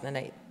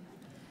 2008.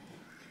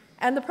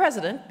 And the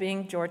President,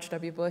 being George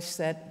W. Bush,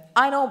 said,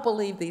 "I don't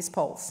believe these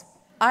polls.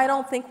 I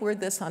don't think we're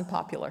this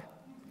unpopular."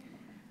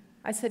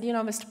 I said, "You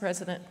know, Mr.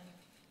 President,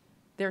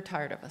 they're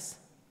tired of us.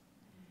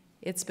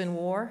 It's been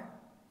war,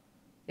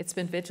 it's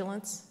been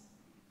vigilance,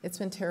 it's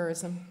been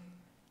terrorism."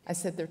 I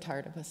said, "They're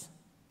tired of us."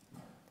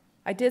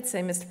 I did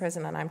say, "Mr.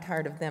 President, I'm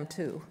tired of them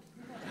too."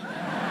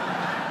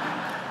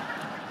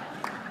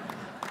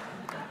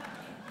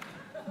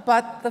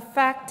 But the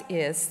fact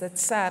is that,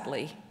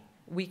 sadly,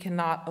 we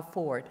cannot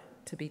afford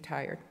to be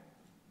tired,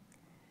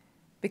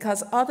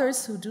 because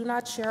others who do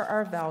not share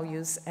our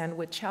values and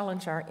would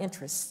challenge our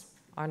interests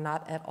are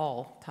not at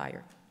all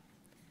tired.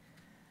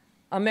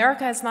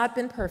 America has not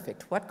been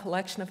perfect. What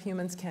collection of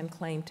humans can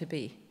claim to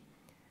be?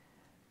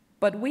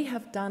 But we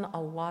have done a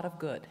lot of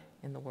good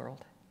in the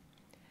world.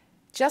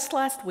 Just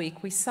last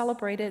week, we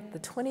celebrated the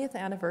 20th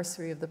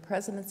anniversary of the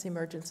President's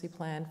Emergency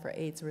Plan for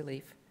AIDS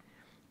Relief,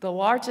 the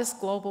largest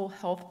global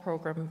health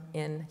program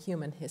in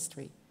human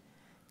history.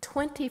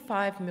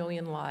 25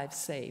 million lives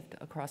saved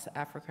across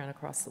Africa and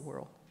across the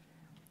world.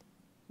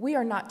 We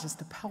are not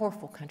just a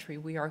powerful country,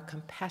 we are a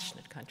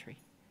compassionate country.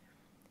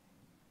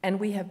 And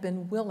we have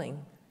been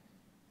willing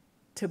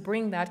to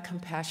bring that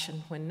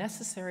compassion when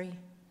necessary,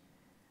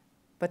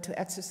 but to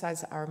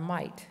exercise our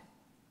might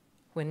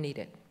when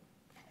needed.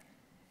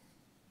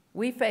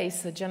 We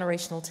face a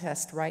generational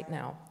test right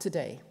now,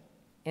 today,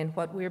 in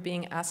what we're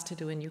being asked to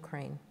do in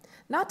Ukraine.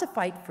 Not to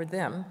fight for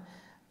them,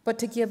 but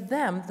to give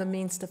them the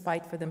means to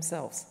fight for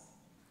themselves.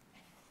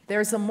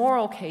 There's a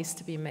moral case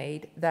to be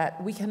made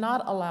that we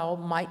cannot allow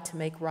might to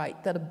make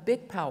right, that a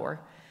big power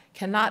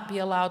cannot be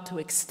allowed to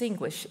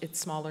extinguish its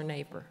smaller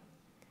neighbor.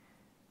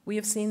 We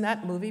have seen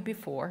that movie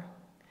before.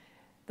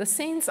 The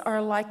scenes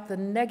are like the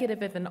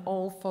negative of an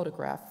old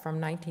photograph from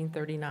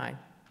 1939,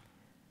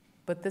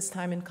 but this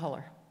time in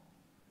color.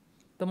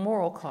 The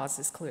moral cause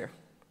is clear.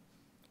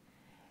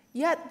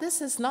 Yet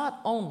this is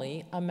not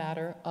only a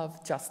matter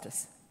of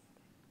justice.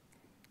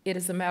 It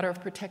is a matter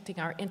of protecting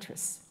our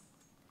interests.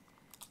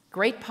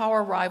 Great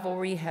power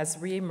rivalry has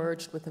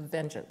reemerged with a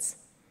vengeance,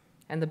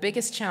 and the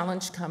biggest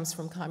challenge comes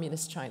from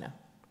communist China.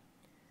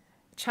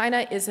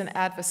 China is an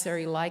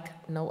adversary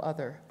like no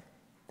other.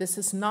 This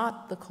is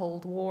not the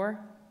Cold War,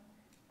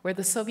 where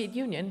the Soviet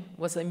Union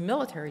was a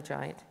military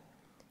giant,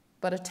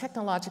 but a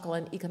technological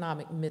and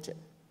economic midget.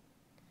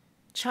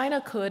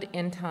 China could,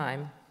 in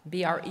time,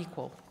 be our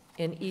equal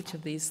in each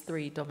of these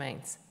three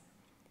domains.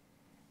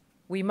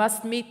 We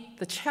must meet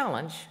the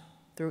challenge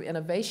through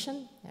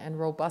innovation and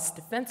robust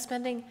defense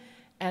spending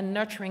and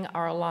nurturing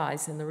our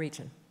allies in the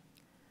region.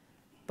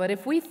 But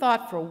if we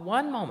thought for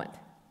one moment,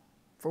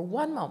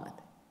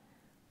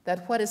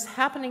 that what is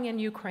happening in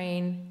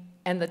Ukraine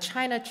and the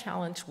China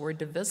challenge were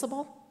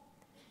divisible,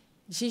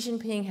 Xi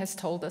Jinping has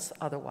told us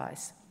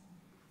otherwise.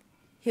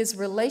 His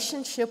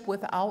relationship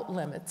without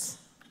limits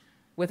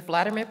with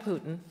Vladimir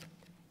Putin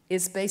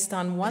is based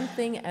on one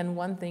thing and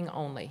one thing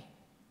only: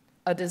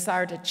 a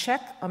desire to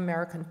check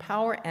American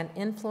power and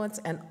influence,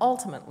 and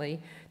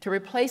ultimately to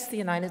replace the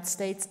United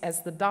States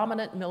as the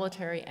dominant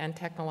military and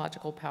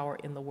technological power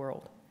in the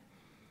world.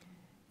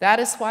 That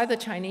is why the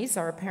Chinese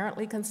are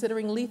apparently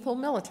considering lethal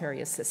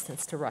military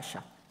assistance to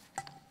Russia.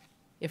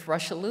 If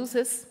Russia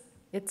loses,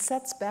 it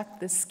sets back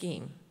this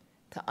scheme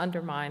to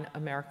undermine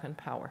American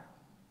power.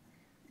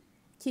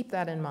 Keep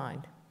that in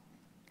mind.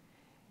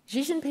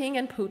 Xi Jinping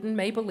and Putin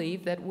may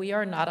believe that we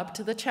are not up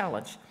to the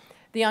challenge.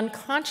 The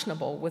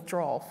unconscionable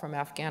withdrawal from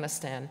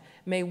Afghanistan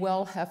may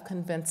well have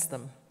convinced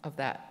them of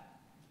that.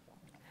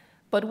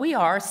 But we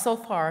are, so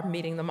far,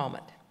 meeting the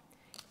moment,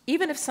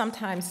 even if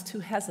sometimes too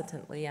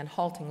hesitantly and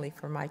haltingly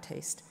for my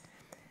taste.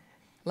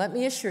 Let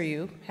me assure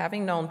you,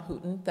 having known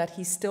Putin, that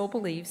he still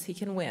believes he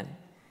can win,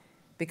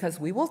 because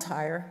we will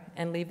tire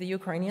and leave the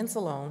Ukrainians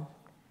alone,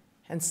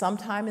 and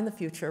sometime in the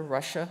future,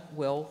 Russia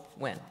will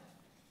win.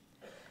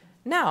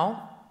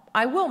 Now,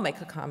 I will make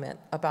a comment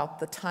about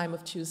the time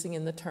of choosing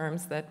in the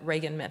terms that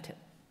Reagan meant it.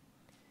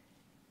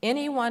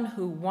 Anyone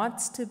who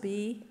wants to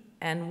be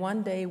and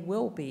one day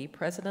will be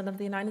President of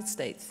the United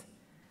States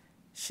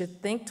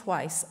should think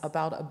twice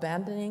about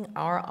abandoning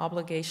our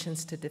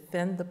obligations to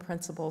defend the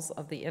principles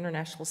of the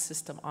international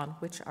system on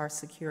which our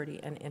security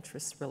and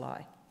interests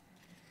rely.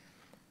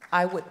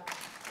 I would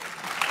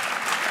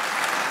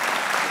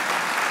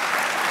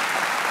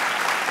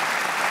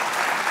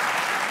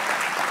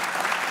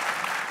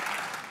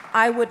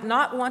I would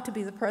not want to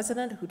be the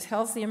president who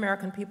tells the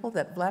American people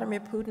that Vladimir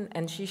Putin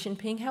and Xi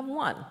Jinping have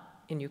won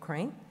in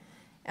Ukraine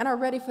and are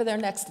ready for their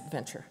next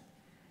adventure.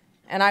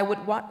 And I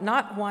would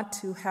not want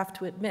to have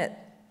to admit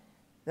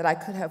that I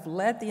could have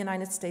led the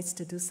United States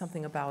to do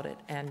something about it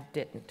and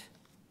didn't.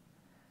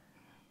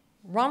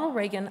 Ronald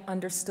Reagan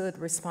understood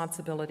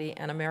responsibility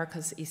and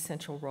America's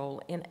essential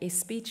role in a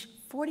speech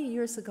 40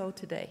 years ago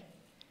today.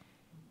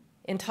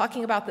 In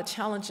talking about the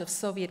challenge of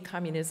Soviet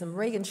communism,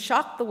 Reagan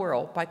shocked the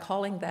world by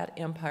calling that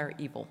empire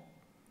evil.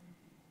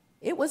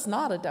 It was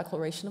not a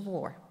declaration of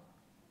war.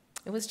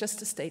 It was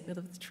just a statement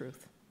of the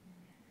truth.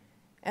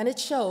 And it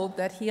showed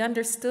that he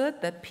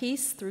understood that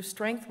peace through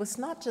strength was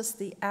not just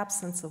the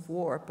absence of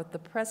war, but the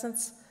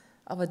presence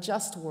of a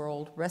just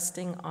world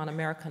resting on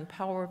American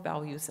power,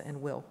 values,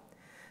 and will.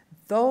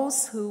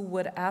 Those who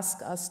would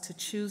ask us to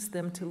choose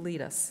them to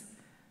lead us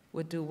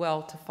would do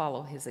well to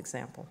follow his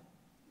example.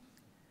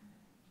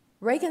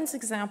 Reagan's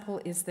example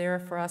is there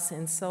for us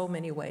in so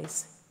many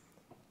ways.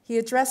 He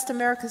addressed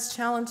America's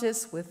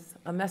challenges with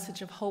a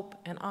message of hope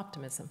and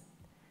optimism.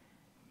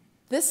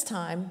 This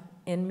time,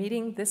 in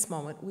meeting this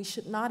moment, we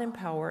should not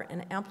empower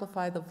and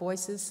amplify the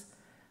voices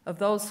of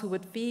those who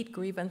would feed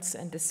grievance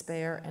and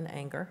despair and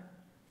anger,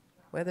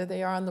 whether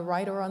they are on the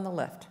right or on the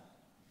left.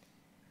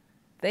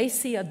 They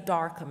see a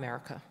dark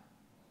America,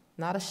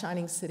 not a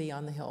shining city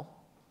on the hill.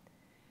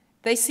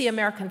 They see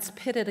Americans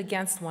pitted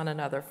against one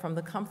another from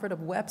the comfort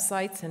of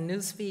websites and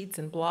news feeds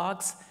and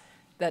blogs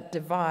that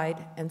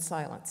divide and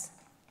silence.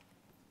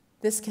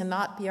 This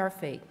cannot be our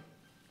fate,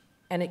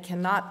 and it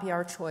cannot be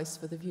our choice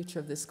for the future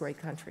of this great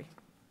country.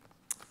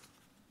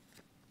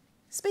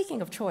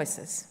 Speaking of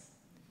choices,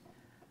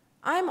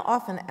 I'm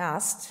often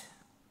asked,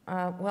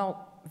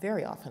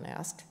 very often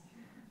asked,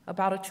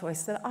 about a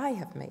choice that I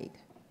have made.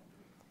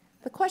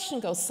 The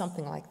question goes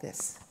something like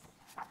this: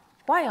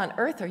 why on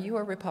earth are you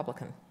a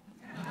Republican?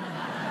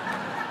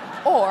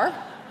 Or,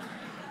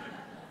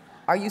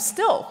 are you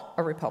still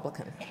a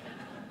Republican?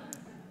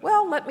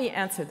 Well, let me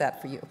answer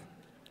that for you.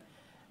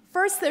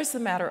 First, there's the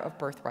matter of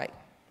birthright.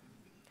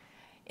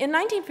 In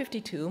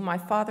 1952, my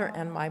father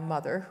and my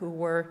mother, who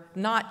were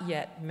not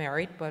yet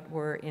married but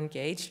were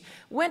engaged,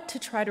 went to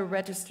try to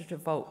register to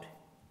vote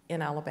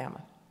in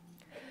Alabama.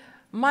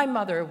 My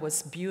mother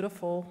was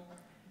beautiful,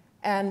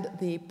 and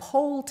the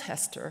poll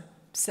tester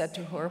said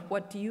to her,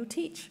 "What do you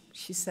teach?"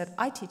 She said,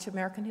 "I teach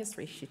American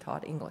history." She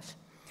taught English.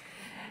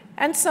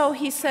 And so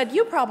he said,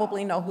 "You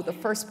probably know who the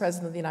first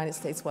president of the United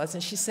States was."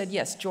 And she said,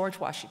 "Yes, George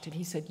Washington."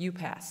 He said, "You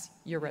pass.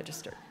 You're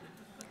registered."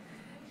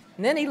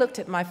 And then he looked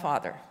at my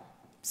father,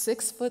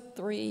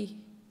 6'3"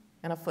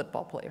 and a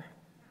football player.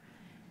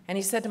 And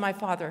he said to my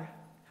father,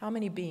 "How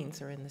many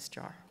beans are in this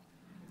jar?"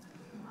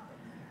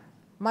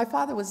 My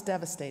father was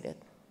devastated.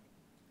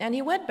 And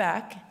he went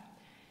back,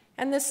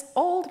 and this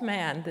old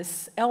man,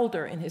 this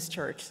elder in his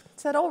church,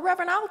 said, "Oh,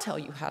 Reverend, I'll tell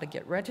you how to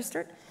get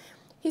registered."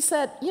 He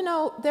said, "You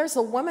know, there's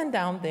a woman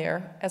down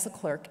there as a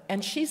clerk,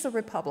 and she's a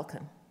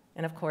Republican."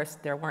 And of course,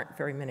 there weren't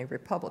very many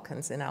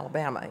Republicans in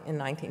Alabama in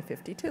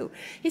 1952.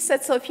 He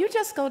said, "So if you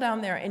just go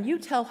down there and you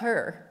tell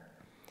her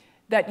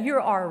that you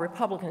are a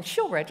Republican,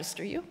 she'll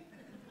register you."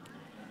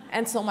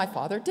 And so my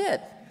father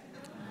did.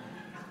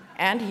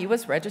 And he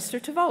was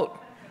registered to vote.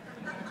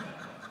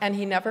 And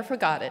he never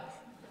forgot it.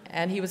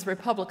 And he was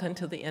Republican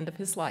till the end of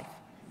his life.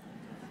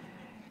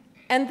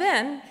 And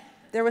then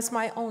there was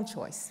my own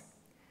choice,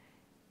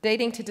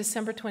 dating to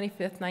December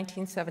 25th,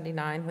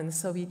 1979, when the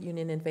Soviet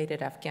Union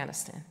invaded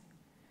Afghanistan.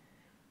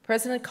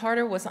 President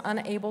Carter was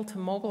unable to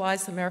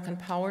mobilize American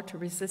power to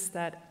resist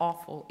that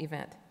awful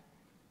event.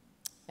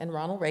 And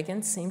Ronald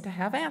Reagan seemed to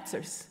have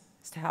answers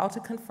as to how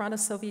to confront a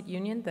Soviet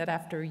Union that,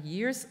 after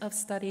years of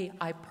study,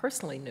 I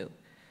personally knew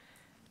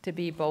to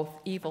be both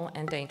evil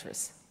and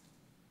dangerous.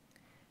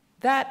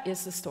 That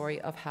is the story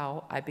of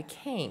how I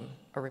became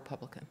a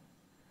Republican.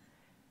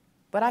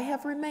 But I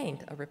have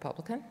remained a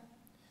Republican,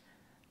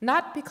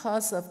 not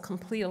because of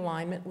complete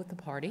alignment with the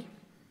party.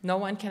 No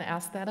one can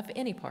ask that of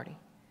any party.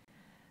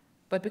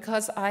 But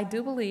because I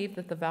do believe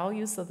that the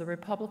values of the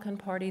Republican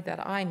Party that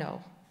I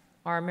know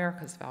are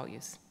America's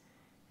values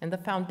and the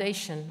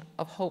foundation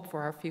of hope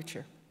for our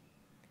future.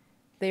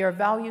 They are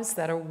values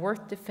that are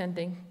worth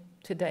defending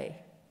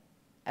today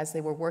as they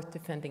were worth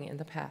defending in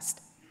the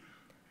past.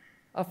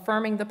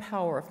 Affirming the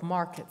power of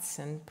markets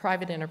and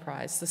private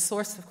enterprise, the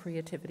source of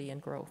creativity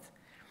and growth.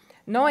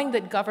 Knowing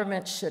that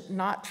government should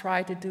not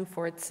try to do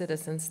for its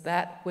citizens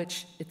that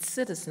which its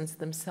citizens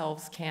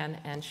themselves can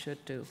and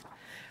should do.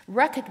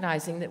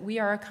 Recognizing that we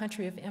are a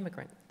country of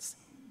immigrants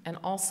and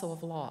also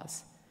of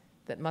laws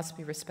that must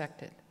be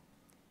respected.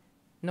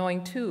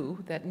 Knowing,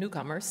 too, that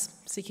newcomers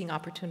seeking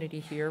opportunity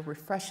here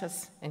refresh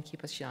us and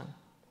keep us young.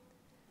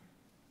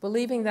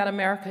 Believing that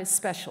America is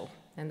special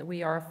and that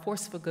we are a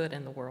force for good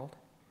in the world.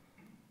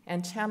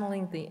 And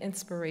channeling the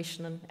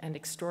inspiration and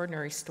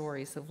extraordinary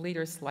stories of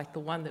leaders like the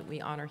one that we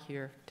honor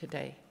here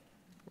today,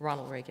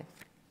 Ronald Reagan.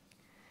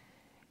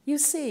 You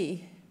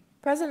see,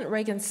 President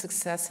Reagan's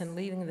success in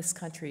leading this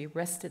country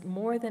rested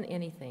more than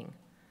anything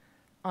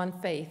on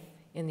faith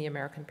in the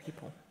American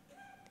people.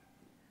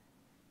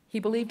 He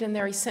believed in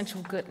their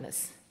essential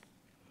goodness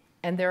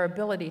and their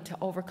ability to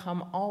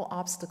overcome all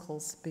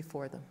obstacles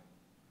before them.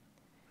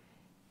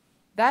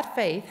 That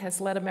faith has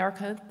led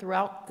America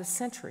throughout the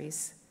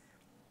centuries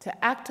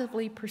to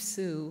actively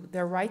pursue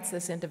their rights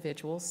as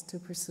individuals to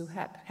pursue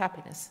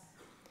happiness.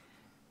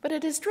 But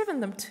it has driven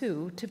them,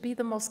 too, to be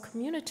the most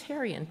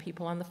communitarian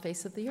people on the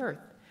face of the earth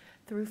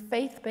through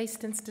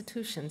faith-based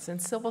institutions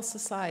and civil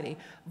society,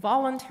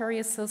 voluntary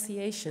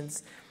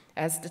associations,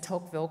 as de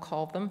Tocqueville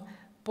called them,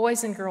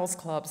 Boys and Girls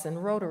Clubs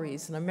and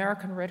Rotaries and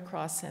American Red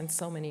Cross and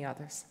so many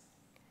others.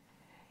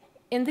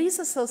 In these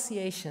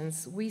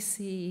associations, we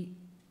see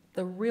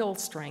the real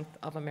strength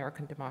of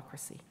American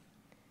democracy.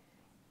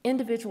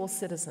 Individual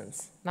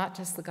citizens, not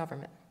just the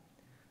government,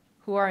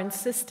 who are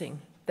insisting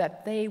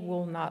that they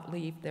will not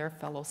leave their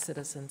fellow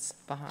citizens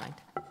behind.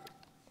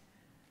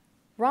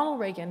 Ronald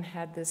Reagan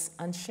had this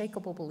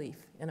unshakable belief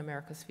in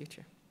America's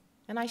future,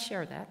 and I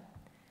share that.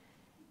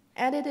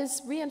 And it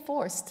is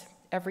reinforced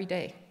every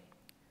day.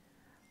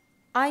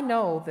 I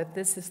know that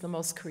this is the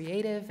most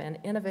creative and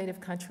innovative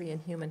country in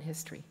human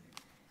history.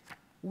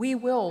 We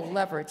will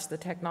leverage the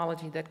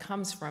technology that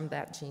comes from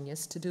that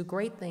genius to do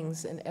great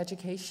things in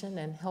education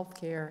and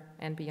healthcare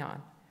and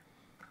beyond.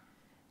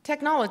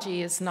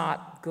 Technology is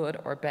not good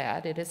or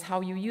bad. It is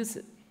how you use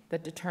it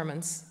that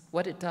determines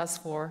what it does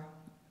for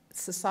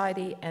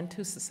society and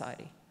to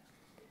society.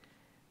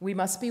 We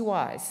must be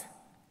wise,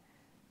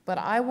 but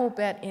I will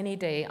bet any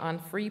day on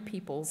free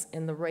peoples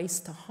in the race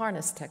to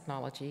harness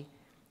technology,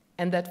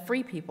 and that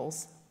free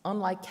peoples,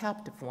 unlike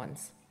captive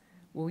ones,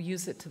 will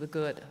use it to the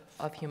good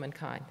of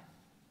humankind.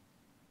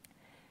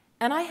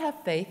 And I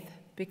have faith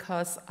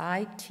because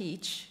I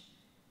teach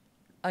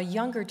a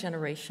younger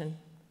generation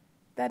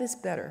that is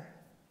better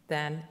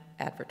than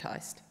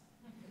advertised.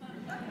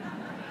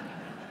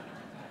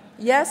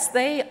 Yes,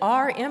 they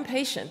are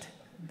impatient.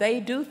 They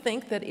do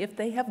think that if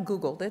they have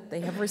Googled it,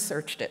 they have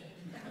researched it.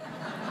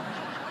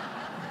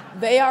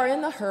 They are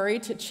in a hurry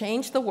to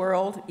change the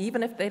world,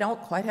 even if they don't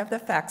quite have their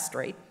facts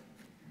straight.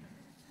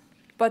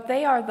 But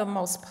they are the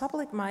most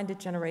public-minded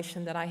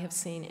generation that I have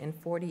seen in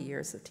 40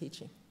 years of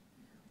teaching.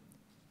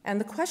 And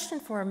the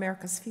question for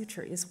America's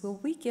future is, will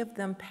we give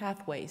them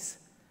pathways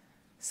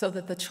so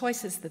that the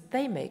choices that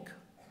they make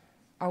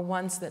are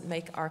ones that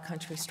make our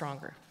country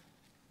stronger?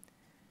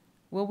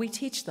 Will we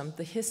teach them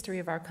the history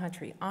of our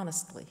country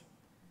honestly,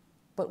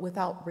 but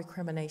without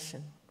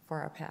recrimination for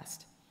our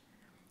past?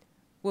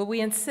 Will we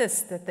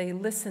insist that they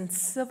listen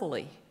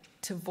civilly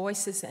to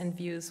voices and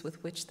views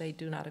with which they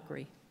do not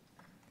agree?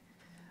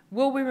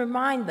 Will we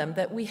remind them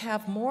that we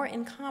have more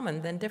in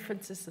common than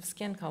differences of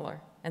skin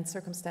color and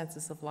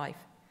circumstances of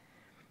life?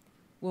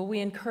 Will we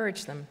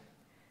encourage them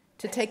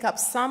to take up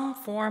some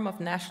form of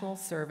national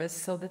service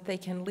so that they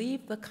can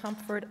leave the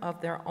comfort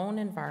of their own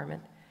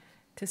environment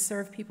to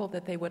serve people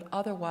that they would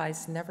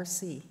otherwise never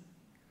see,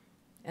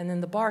 and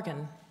in the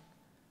bargain,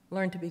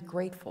 learn to be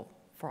grateful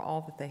for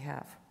all that they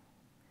have?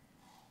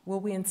 Will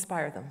we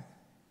inspire them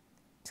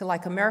to,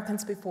 like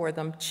Americans before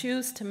them,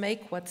 choose to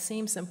make what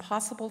seems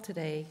impossible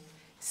today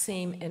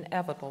seem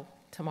inevitable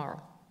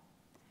tomorrow?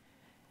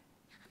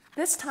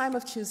 This time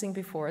of choosing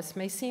before us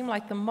may seem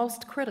like the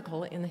most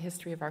critical in the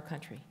history of our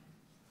country,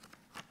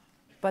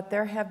 but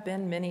there have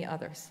been many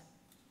others.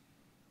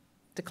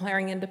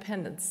 Declaring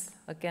independence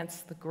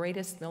against the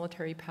greatest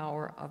military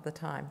power of the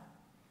time,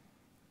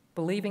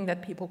 believing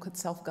that people could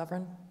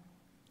self-govern,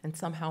 and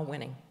somehow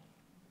winning.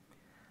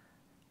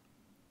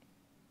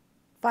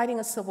 Fighting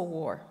a civil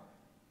war,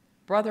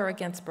 brother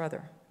against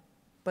brother,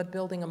 but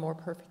building a more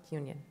perfect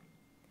union.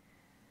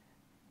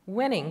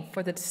 Winning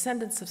for the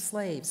descendants of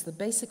slaves the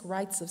basic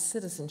rights of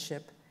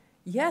citizenship,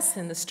 yes,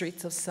 in the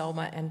streets of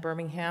Selma and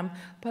Birmingham,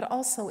 but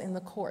also in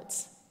the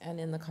courts and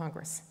in the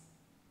Congress.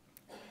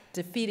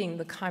 Defeating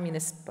the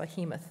communist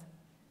behemoth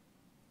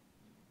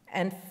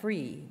and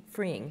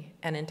freeing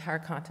an entire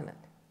continent.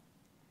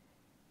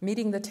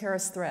 Meeting the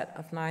terrorist threat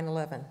of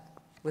 9/11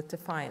 with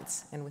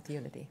defiance and with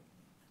unity.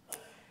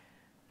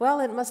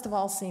 Well, it must have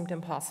all seemed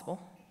impossible.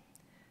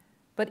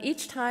 But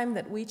each time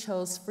that we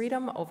chose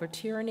freedom over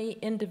tyranny,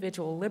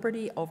 individual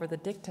liberty over the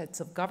dictates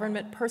of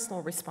government,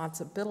 personal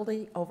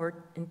responsibility over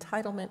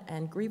entitlement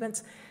and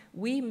grievance,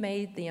 we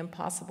made the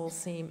impossible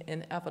seem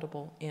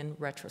inevitable in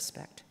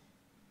retrospect.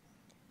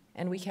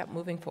 And we kept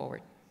moving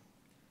forward,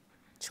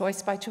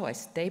 choice by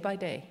choice, day by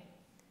day,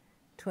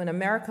 to an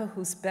America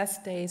whose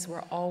best days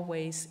were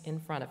always in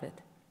front of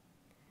it.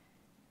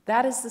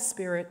 That is the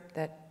spirit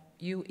that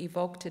you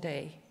evoke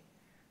today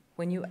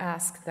when you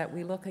ask that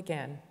we look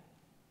again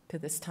to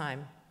this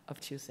time of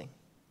choosing.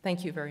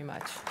 Thank you very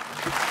much.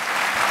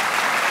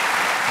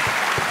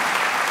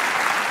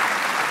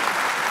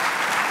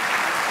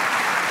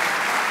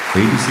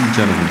 Ladies and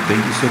gentlemen,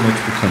 thank you so much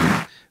for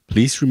coming.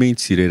 Please remain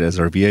seated as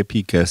our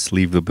VIP guests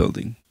leave the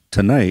building.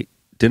 Tonight,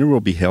 dinner will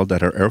be held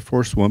at our Air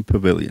Force One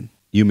Pavilion.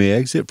 You may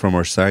exit from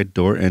our side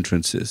door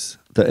entrances.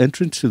 The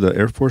entrance to the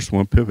Air Force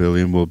One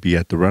Pavilion will be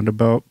at the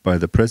roundabout by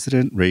the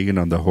President Reagan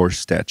on the Horse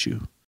statue.